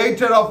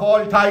creator of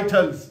all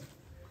titles,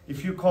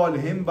 if you call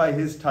him by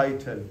his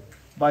title,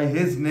 by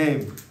his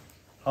name,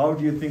 how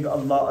do you think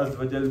Allah Azza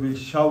wa Jal will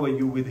shower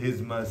you with his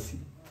mercy?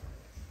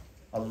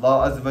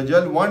 Allah Azza wa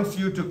Jal wants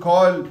you to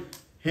call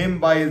him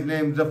by his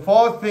name. The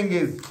fourth thing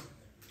is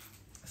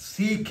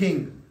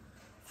seeking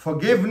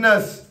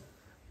forgiveness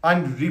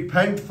and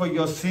repent for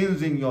your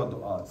sins in your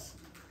du'as.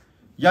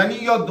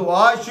 Yani your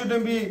dua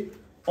shouldn't be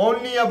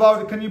only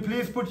about, can you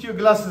please put your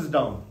glasses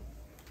down?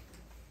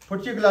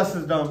 Put your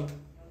glasses down.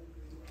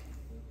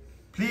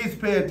 Please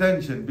pay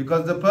attention,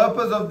 because the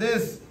purpose of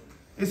this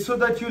is so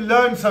that you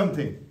learn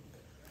something.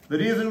 The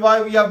reason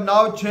why we have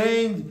now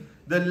changed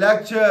the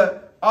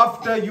lecture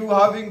after you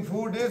having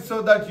food is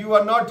so that you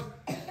are not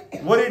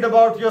worried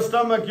about your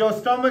stomach. Your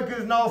stomach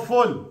is now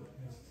full.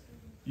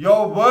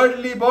 Your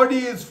worldly body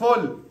is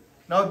full.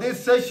 Now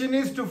this session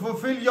is to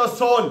fulfill your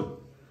soul,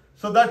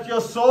 so that your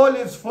soul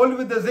is full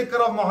with the zikr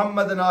of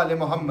Muhammad and Ali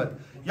Muhammad.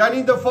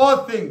 Yani the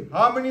fourth thing,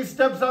 how many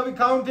steps are we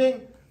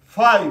counting?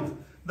 5.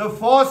 The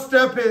fourth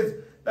step is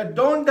that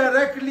don't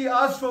directly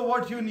ask for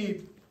what you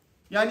need.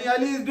 Yani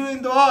Ali is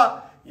doing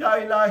dua, Ya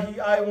Ilahi,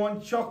 I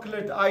want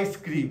chocolate ice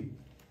cream.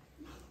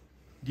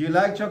 Do you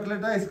like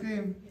chocolate ice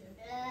cream?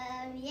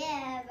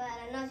 Yeah, but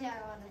I'm not sure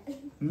I want it.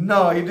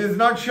 No, he is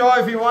not sure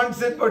if he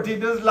wants it, but he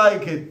does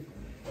like it.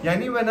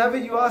 Yani whenever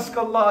you ask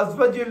Allah Azza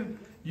wa Jal,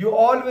 you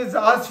always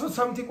ask for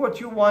something what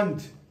you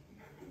want.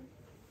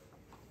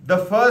 The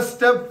first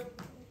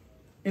step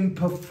in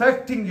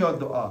perfecting your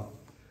dua.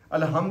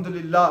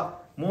 Alhamdulillah,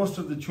 most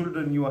of the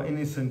children, you are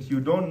innocent. You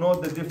don't know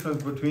the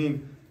difference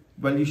between,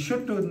 well, you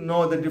should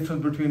know the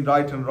difference between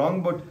right and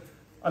wrong, but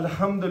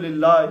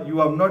Alhamdulillah, you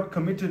have not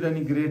committed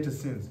any greater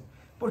sins.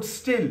 But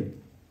still,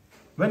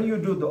 when you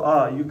do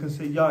dua, you can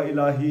say, Ya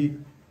Ilahi,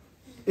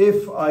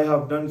 if I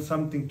have done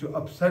something to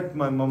upset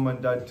my mom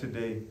and dad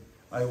today,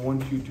 I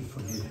want you to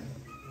forgive me.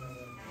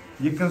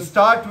 You can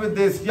start with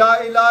this, Ya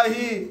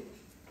Ilahi,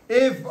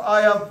 if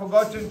I have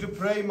forgotten to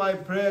pray my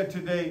prayer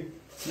today,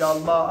 Ya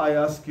Allah, I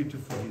ask you to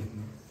forgive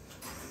me.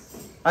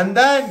 And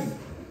then,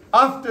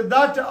 after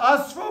that,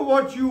 ask for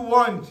what you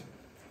want.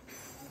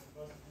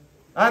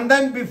 And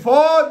then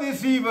before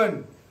this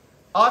even,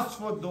 ask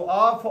for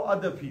dua for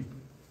other people.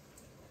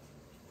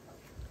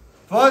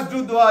 First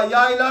do dua,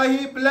 Ya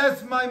Ilahi,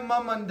 bless my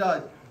mom and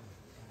dad.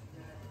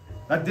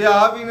 That they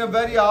are having a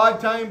very hard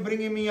time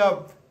bringing me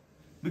up,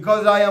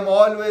 because I am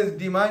always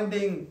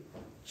demanding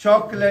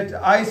chocolate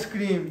ice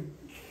cream,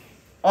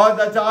 or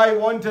that I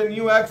want a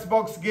new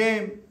Xbox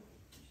game.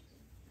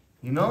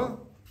 You know,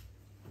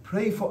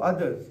 pray for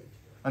others.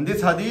 And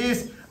this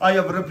hadith I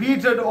have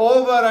repeated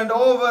over and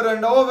over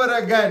and over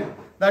again,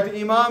 that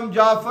Imam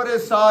Jafar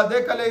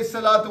Sadiq alayhi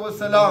salatu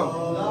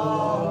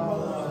wasalam,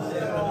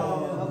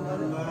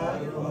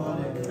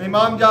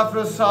 Imam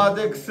Jafar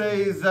Sadiq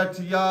says that,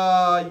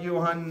 Ya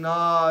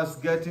Yuhannas,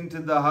 get into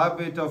the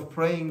habit of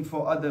praying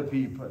for other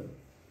people.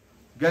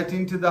 Get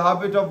into the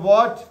habit of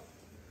what?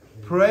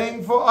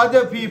 Praying for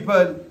other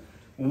people.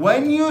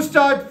 When you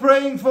start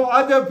praying for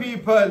other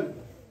people,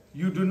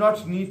 you do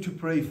not need to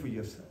pray for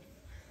yourself.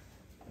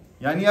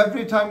 Yani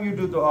every time you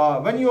do dua,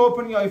 when you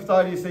open your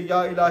iftar, you say,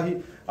 Ya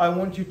Ilahi, I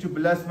want you to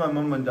bless my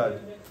mom and dad.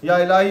 Ya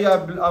Ilahi,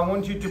 I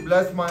want you to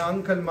bless my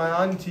uncle,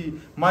 my auntie,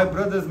 my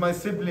brothers, my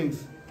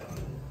siblings.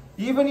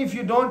 Even if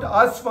you don't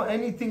ask for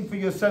anything for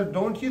yourself,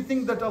 don't you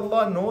think that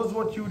Allah knows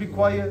what you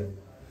require?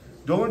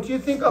 Don't you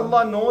think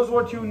Allah knows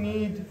what you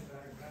need?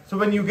 So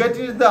when you get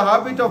into the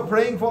habit of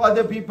praying for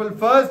other people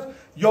first,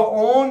 your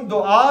own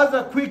du'as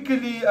are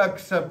quickly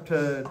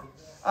accepted.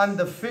 And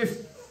the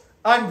fifth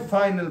and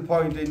final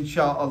point,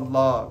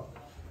 insha'Allah,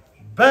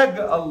 beg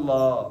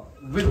Allah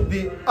with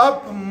the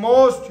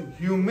utmost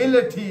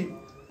humility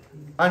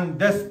and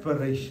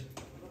desperation.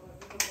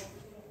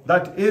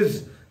 That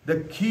is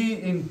the key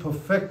in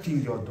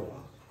perfecting your dua.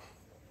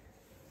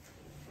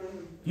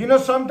 You know,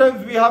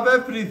 sometimes we have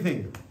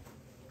everything.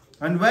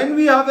 And when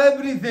we have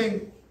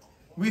everything,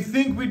 we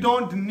think we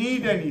don't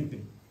need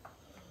anything.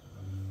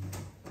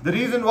 The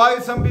reason why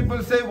some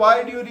people say,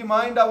 why do you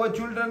remind our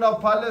children of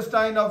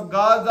Palestine, of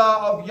Gaza,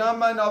 of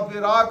Yemen, of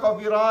Iraq,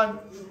 of Iran?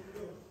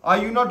 Are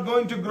you not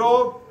going to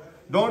grow?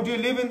 Don't you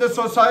live in the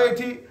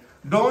society?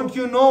 Don't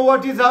you know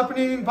what is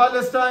happening in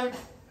Palestine?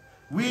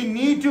 We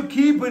need to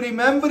keep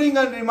remembering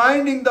and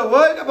reminding the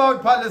world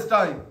about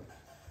Palestine,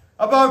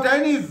 about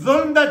any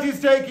zulm that is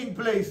taking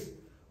place.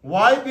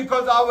 Why?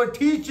 Because our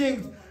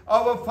teachings,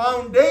 our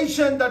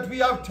foundation that we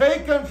have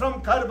taken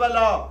from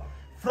Karbala,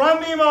 from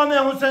Imam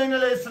Hussain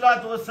alayhi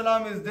salatu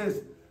wasalam, is this,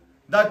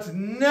 that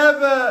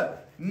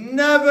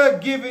never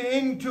give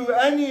in to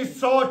any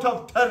sort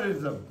of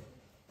terrorism.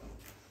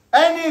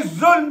 Any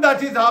zulm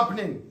that is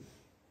happening.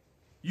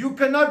 You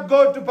cannot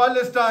go to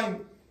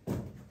Palestine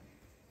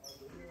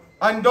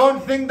and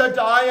don't think that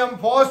I am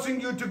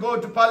forcing you to go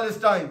to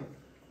Palestine.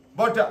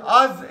 But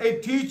as a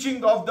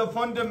teaching of the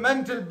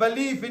fundamental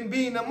belief in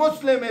being a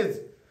Muslim is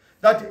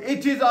that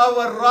it is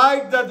our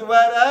right that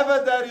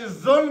wherever there is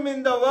zulm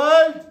in the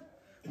world,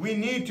 we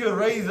need to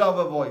raise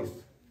our voice.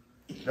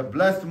 The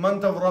blessed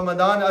month of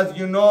Ramadan, as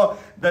you know,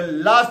 the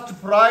last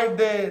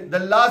Friday, the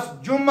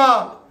last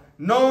Jummah,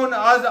 known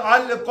as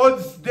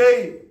Al-Quds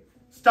Day,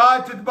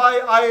 started by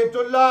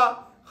Ayatollah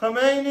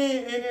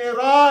Khomeini in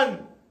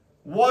Iran,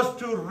 was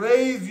to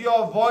raise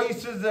your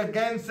voices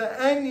against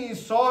any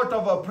sort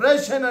of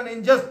oppression and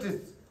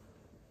injustice.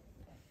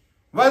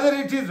 Whether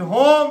it is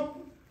home,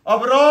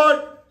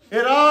 abroad,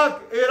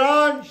 Iraq,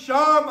 Iran,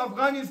 Sham,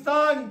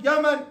 Afghanistan,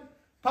 Yemen,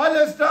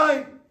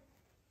 Palestine,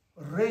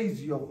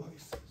 raise your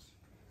voices.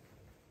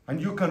 And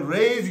you can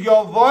raise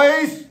your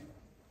voice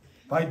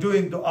by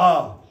doing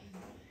dua.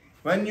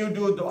 When you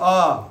do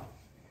dua,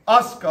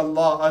 ask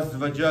Allah Azza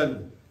wa Jal.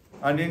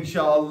 And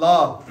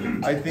inshallah,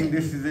 I think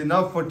this is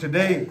enough for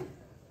today.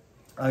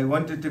 I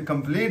wanted to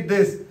complete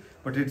this,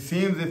 but it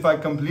seems if I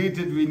complete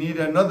it, we need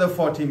another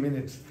 40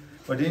 minutes.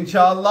 But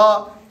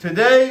inshallah,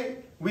 today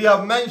we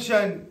have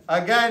mentioned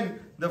again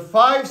the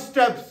 5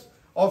 steps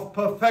of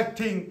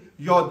perfecting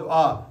your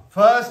dua.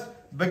 First,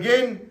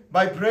 begin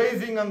by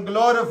praising and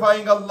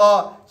glorifying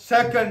Allah.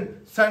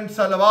 Second, send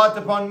salawat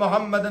upon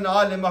Muhammad and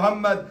Ali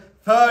Muhammad.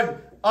 Third,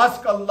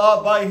 ask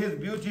Allah by His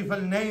beautiful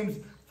names.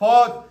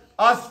 Fourth,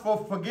 ask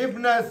for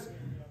forgiveness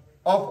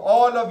of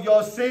all of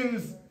your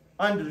sins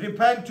and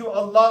repent to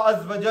Allah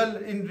Azza wa Jal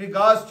in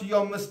regards to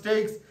your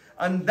mistakes.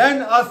 And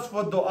then ask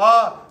for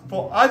dua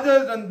for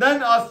others, and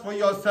then ask for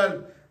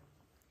yourself.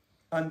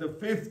 And the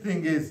 5th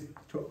thing is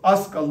to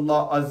ask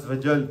Allah Azza wa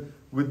Jal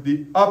with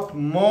the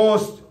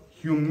utmost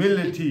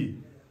humility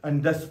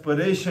and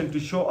desperation to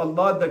show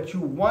Allah that you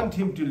want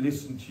Him to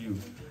listen to you.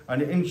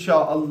 And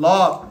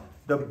inshallah,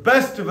 the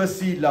best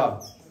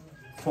wasila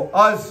for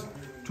us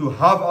to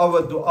have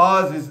our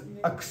du'as is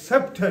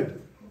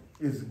accepted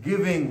is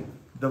giving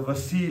the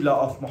wasila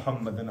of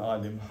Muhammad and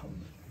Ali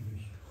Muhammad.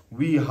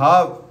 We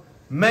have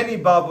many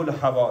Babul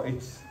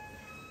Hawa'ij.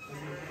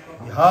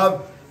 We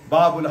have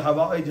Babul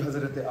Hawa'ij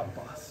Hazrat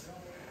Abbas.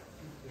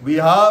 We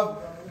have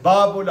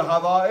Babul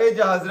Hawa'ij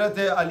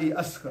Hazrat Ali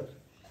Asghar.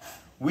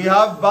 We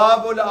have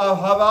Babul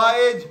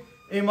Hawa'ij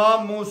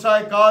Imam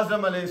Musa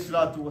Kazim alayhi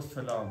salatu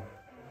wassalam.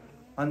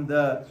 And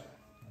the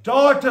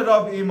daughter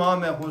of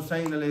Imam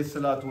Hussain alayhi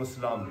salatu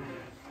wassalam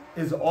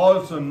is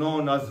also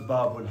known as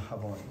Babul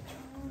Hawa'ij.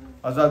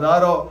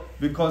 Azadaro,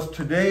 because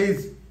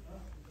today's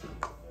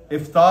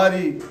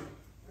iftari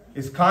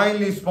is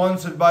kindly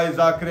sponsored by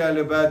Zakir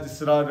al-Abad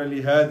Israr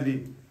Ali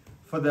Hadri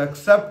for the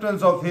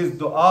acceptance of his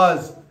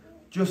du'as.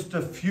 Just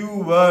a few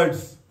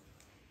words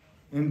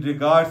in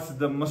regards to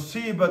the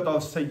musibat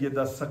of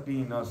Sayyida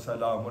Sakina,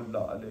 Salam,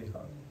 Allah,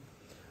 عليها.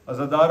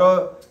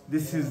 Azadaro,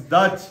 this is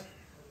that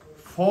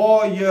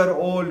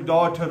 4-year-old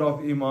daughter of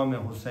Imam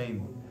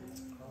Hussain,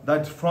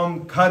 that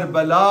from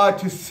Karbala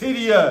to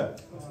Syria,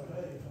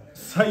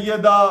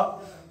 Sayyida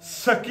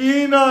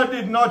Sakina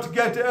did not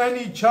get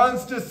any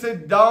chance to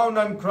sit down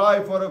and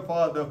cry for her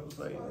father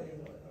Hussain.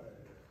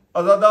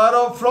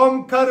 Azadaro,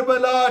 from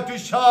Karbala to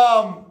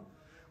Sham,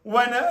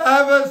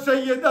 whenever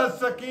Sayyida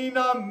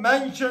Sakina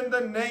mentioned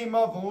the name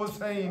of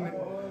Hussain,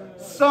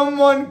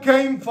 someone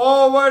came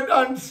forward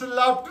and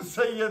slapped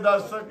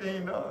Sayyida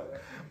Sakina.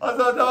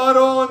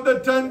 Azadaro, on the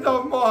 10th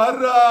of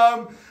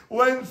Muharram,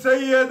 when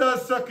Sayyida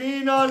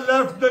Sakina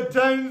left the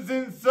tents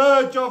in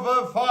search of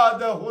her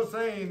father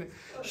Hussain,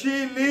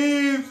 she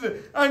leaves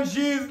and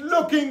she is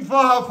looking for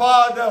her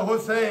father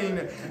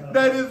Hussain.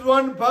 There is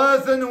one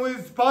person who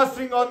is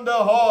passing on the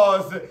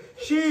horse.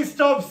 She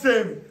stops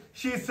him.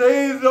 She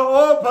says,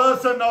 "O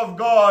person of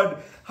God,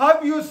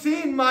 have you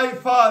seen my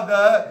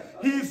father?"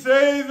 He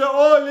says,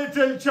 "O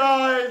little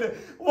child,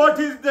 what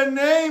is the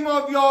name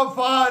of your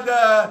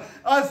father?"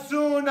 As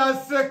soon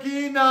as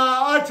Sakina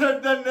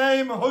uttered the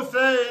name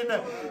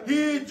Hussain,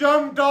 he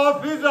jumped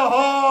off his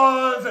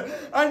horse,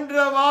 and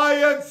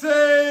Rawayat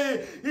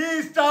say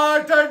he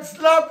started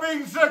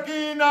slapping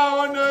Sakina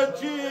on her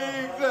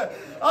cheeks.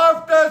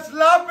 After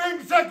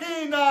slapping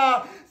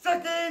Sakina,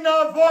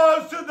 Sakina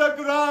falls to the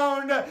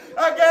ground.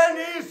 Again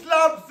he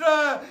slaps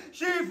her.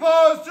 She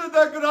falls to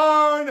the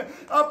ground.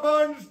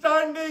 Upon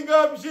standing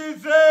up, she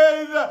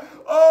says,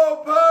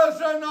 "O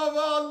person of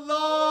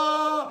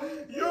Allah,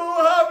 you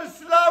have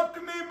slapped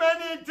me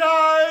many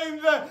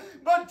times,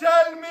 but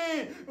tell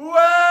me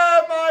where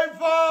my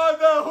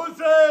father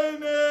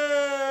Hussain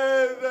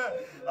is."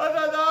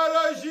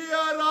 Azadara, she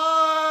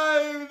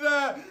arrives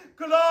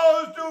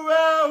close to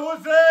where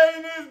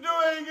Hussain is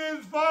doing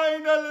his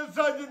final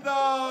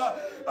sajda.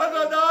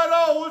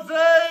 Azadara,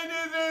 Hussain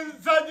is in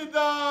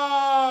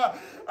sajda,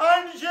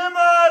 and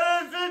Shimar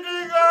is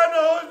sitting on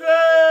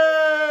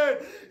Hussain.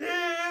 He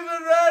is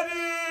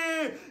ready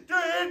to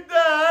hit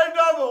the head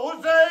of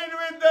Hussain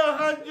with the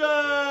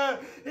Hajjar.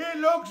 He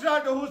looks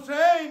at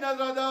Hussain.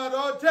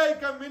 Azadara,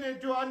 take a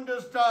minute to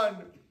understand.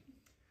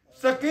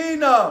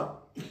 Sakina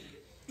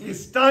is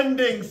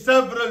standing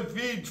several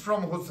feet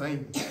from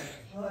Hussain.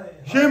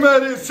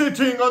 Shimar is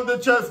sitting on the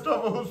chest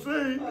of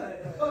Hussain.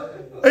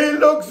 He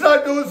looks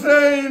at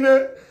Hussain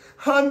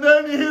And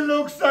then he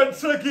looks at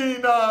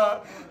Sakina.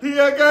 He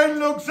again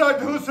looks at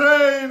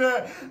Hussain.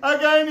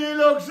 Again he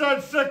looks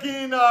at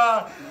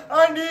Sakina.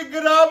 And he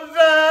grabs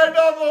the head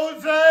of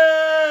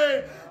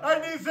Hussain.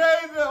 And he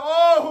says,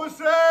 "Oh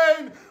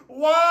Hussain,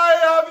 why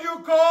have you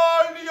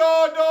called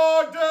your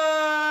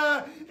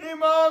daughter?"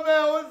 Imam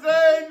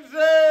Hussain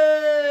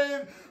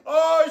says,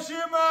 "Oh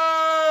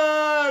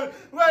Shimar,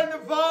 when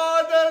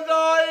fathers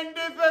are in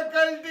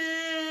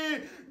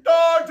difficulty,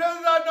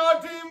 daughters are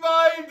not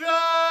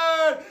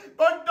invited,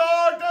 but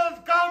daughters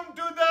come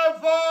to their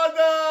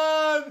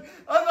fathers."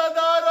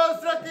 Azadara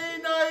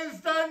Sakina is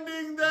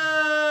standing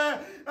there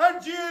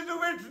and she is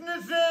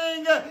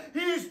witnessing.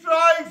 He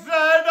strikes the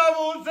head of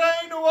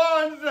Hussain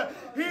once,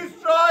 he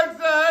strikes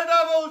the head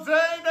of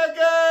Hussain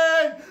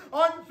again.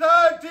 On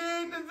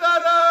 13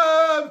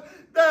 Zarab,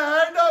 the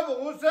head of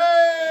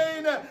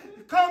Hussain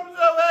comes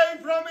away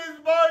from his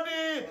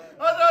body.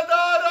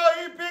 Azadara,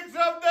 he picks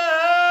up the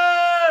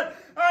head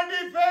and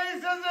he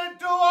faces it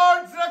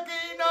towards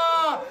Sakina.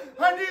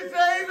 And he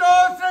says,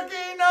 "Oh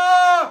Sakina,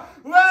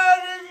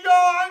 where is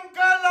your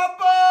uncle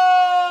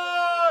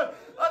Abbas?"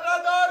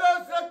 Azadara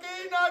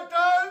Sakina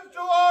turns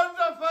towards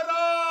the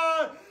Farah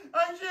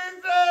and she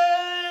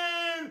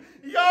says,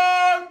 "Ya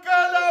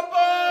uncle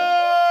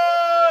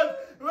Abbas,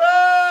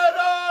 where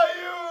are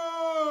you?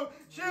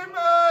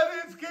 Shimar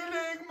is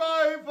killing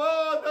my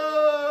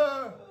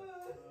father."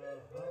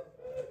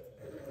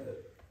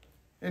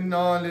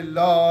 Inna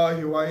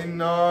lillahi wa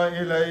inna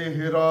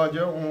ilayhi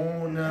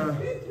raji'un.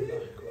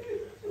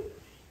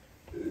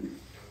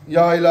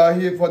 Ya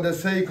Ilahi, for the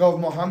sake of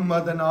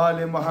Muhammad and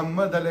Ali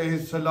Muhammad alayhi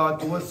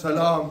salatu was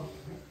salam.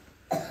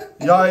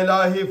 Ya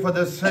Ilahi, for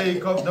the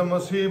sake of the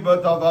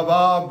musibat of Aba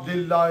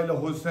Abdullah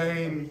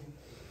al-Hussain.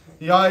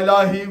 Ya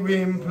Ilahi,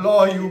 we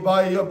implore you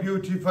by your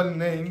beautiful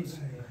names.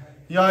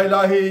 Ya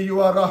Ilahi,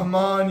 you are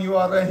Rahman, you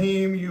are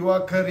Rahim, you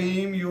are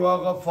Kareem, you are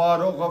Ghaffar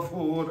o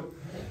Ghafoor.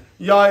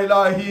 Ya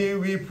Ilahi,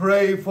 we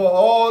pray for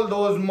all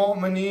those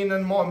mu'mineen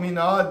and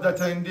mu'minat that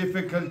are in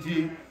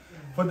difficulty.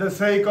 For the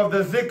sake of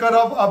the zikr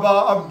of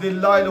Aba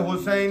Abdullah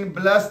al-Hussain,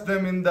 bless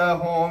them in their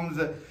homes.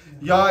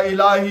 Ya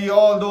Ilahi,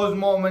 all those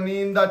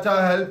mu'mineen that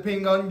are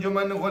helping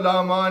Anjuman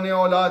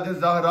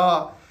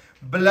Ghulaman-e-Aulad-e-Zahra,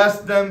 bless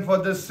them for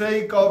the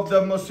sake of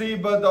the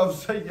musibat of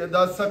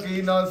Sayyida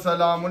Sakina,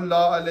 Salam,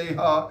 Allah,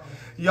 عليها.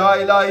 Ya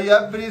Ilahi,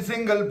 every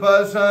single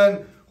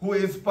person who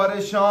is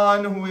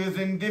pareshan, who is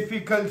in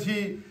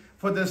difficulty,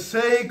 for the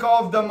sake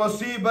of the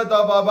musibat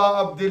of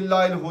Aba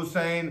Abdullah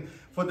al-Hussain,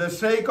 for the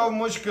sake of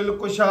Mushkil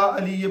Kusha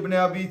Ali ibn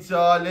Abi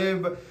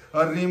Talib,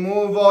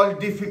 remove all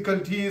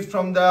difficulties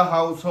from their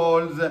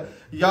households.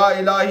 Ya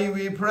Ilahi,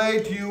 we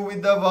pray to you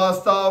with the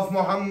wasta of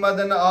Muhammad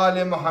and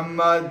Ali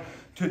Muhammad.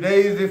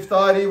 Today's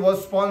iftari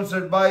was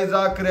sponsored by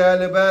Zakir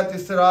al-Bayt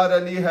Israr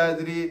Ali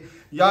Hadri.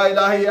 Ya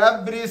Ilahi,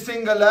 every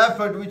single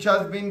effort which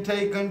has been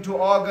taken to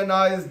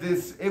organize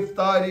this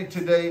iftari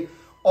today,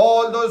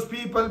 all those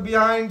people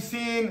behind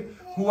scene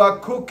who are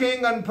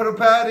cooking and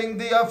preparing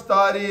the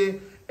iftari,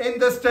 in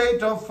the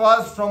state of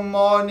fast from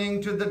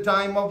morning to the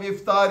time of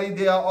iftari,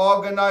 they are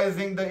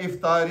organizing the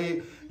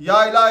iftari.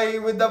 Ya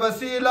Ilahi, with the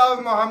wasila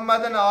of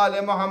Muhammad and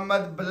Ali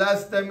Muhammad,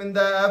 bless them in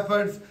their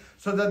efforts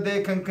so that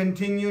they can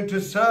continue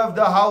to serve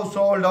the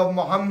household of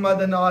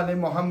Muhammad and Ali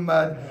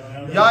Muhammad.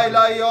 Ya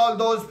Ilahi, all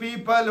those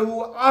people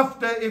who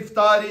after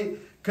iftari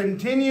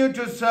continue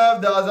to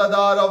serve the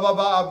azadar of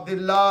Aba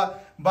Abdullah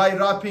by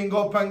wrapping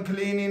up and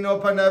cleaning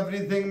up and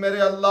everything. May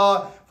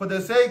Allah, for the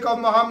sake of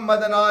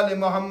Muhammad and Ali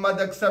Muhammad,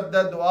 accept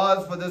their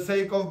du'as for the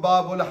sake of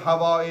Babul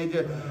Hawaij.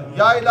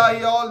 Ya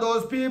Ilahi, all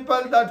those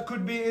people that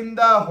could be in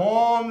their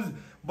homes,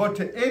 but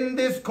in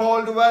this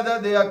cold weather,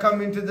 they are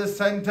coming to the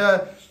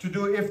center to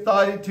do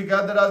iftari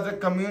together as a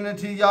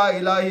community. Ya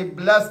Ilahi,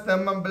 bless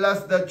them and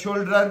bless their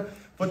children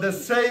for the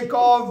sake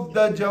of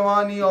the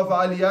Jawani of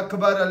Ali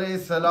Akbar alayhi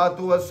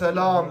salatu was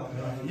salam.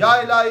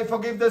 Ya Ilahi,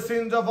 forgive the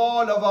sins of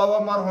all of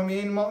our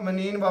marhumeen,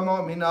 mu'mineen wa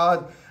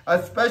mu'minat,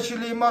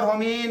 especially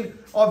marhumeen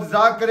of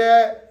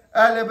Zakir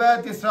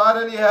al-Bayt Israr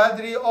Ali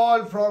Hadri,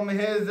 all from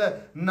his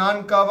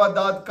Nanka wa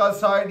Dadka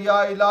side.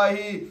 Ya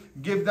Ilahi,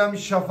 give them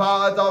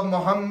shafaat of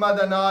Muhammad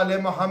and Ali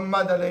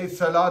Muhammad alayhi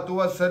salatu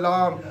was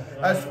salam.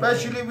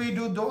 Especially we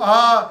do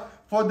dua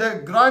for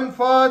the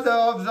grandfather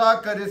of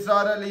Zakir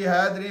Israr Ali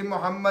Hadri,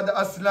 Muhammad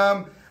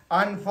Aslam,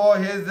 and for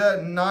his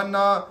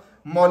Nana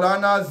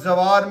Molana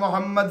Zawar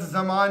Muhammad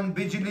Zaman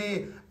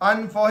Bijli,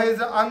 and for his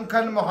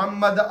uncle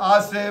Muhammad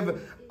Asif,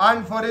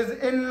 and for his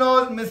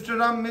in-laws Mr.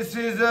 and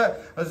Mrs.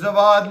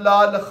 Zawad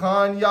Lal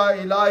Khan. Ya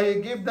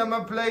Ilahi, give them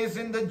a place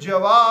in the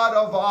Jawar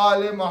of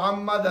Ali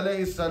Muhammad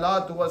alayhi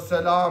salatu was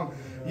salam.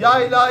 Ya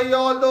Ilahi,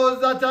 all those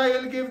that I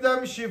will give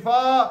them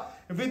shifa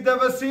with the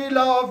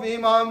wasila of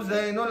Imam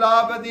Zainul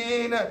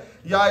Abidin.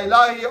 Ya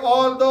Ilahi,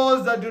 all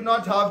those that do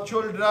not have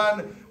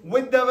children,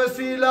 with the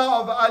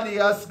wasila of Ali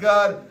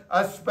Asgar,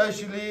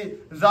 especially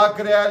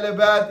Zakir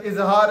al-Bayt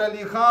Izhar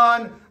Ali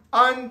Khan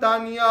and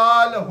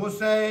Daniel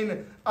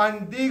Hussain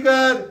and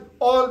Digar,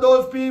 all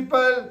those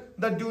people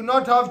that do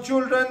not have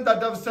children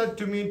that have said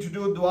to me to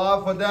do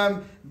dua for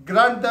them.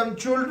 grant them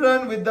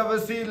children with the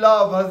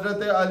wasila of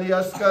Hazrat Ali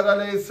Asghar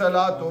alayhi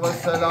salatu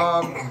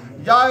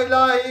wassalam. Ya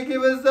Ilahi,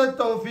 give us the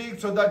tawfiq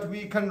so that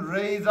we can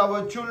raise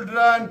our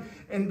children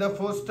in the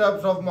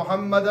footsteps of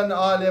Muhammad and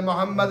Ali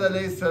Muhammad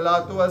alayhi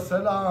salatu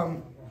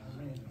wassalam.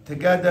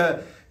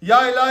 Together,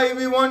 Ya Ilahi,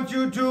 we want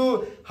you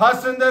to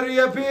hasten the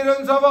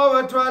reappearance of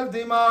our 12th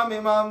Imam,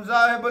 Imam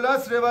Sahibul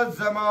Asr wal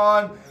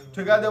Zaman,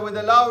 together with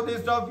the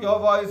loudest of your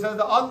voices.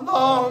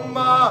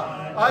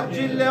 Allahumma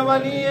ajil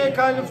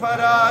waliyaka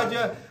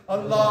al-faraj.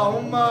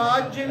 Allahumma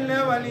ajil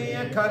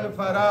waliyaka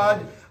al-faraj.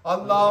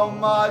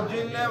 Allahumma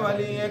ajil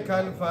waliyaka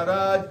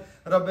al-faraj.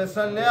 Rabbi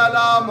salli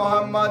ala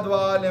Muhammad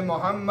wa ali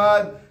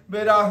Muhammad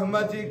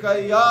birahmatika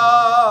ya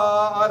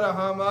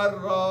arhamar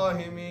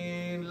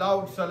rahimin.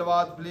 Loud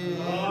salawat, please.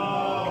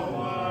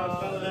 Allahumma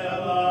salli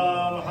ala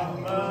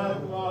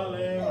Muhammad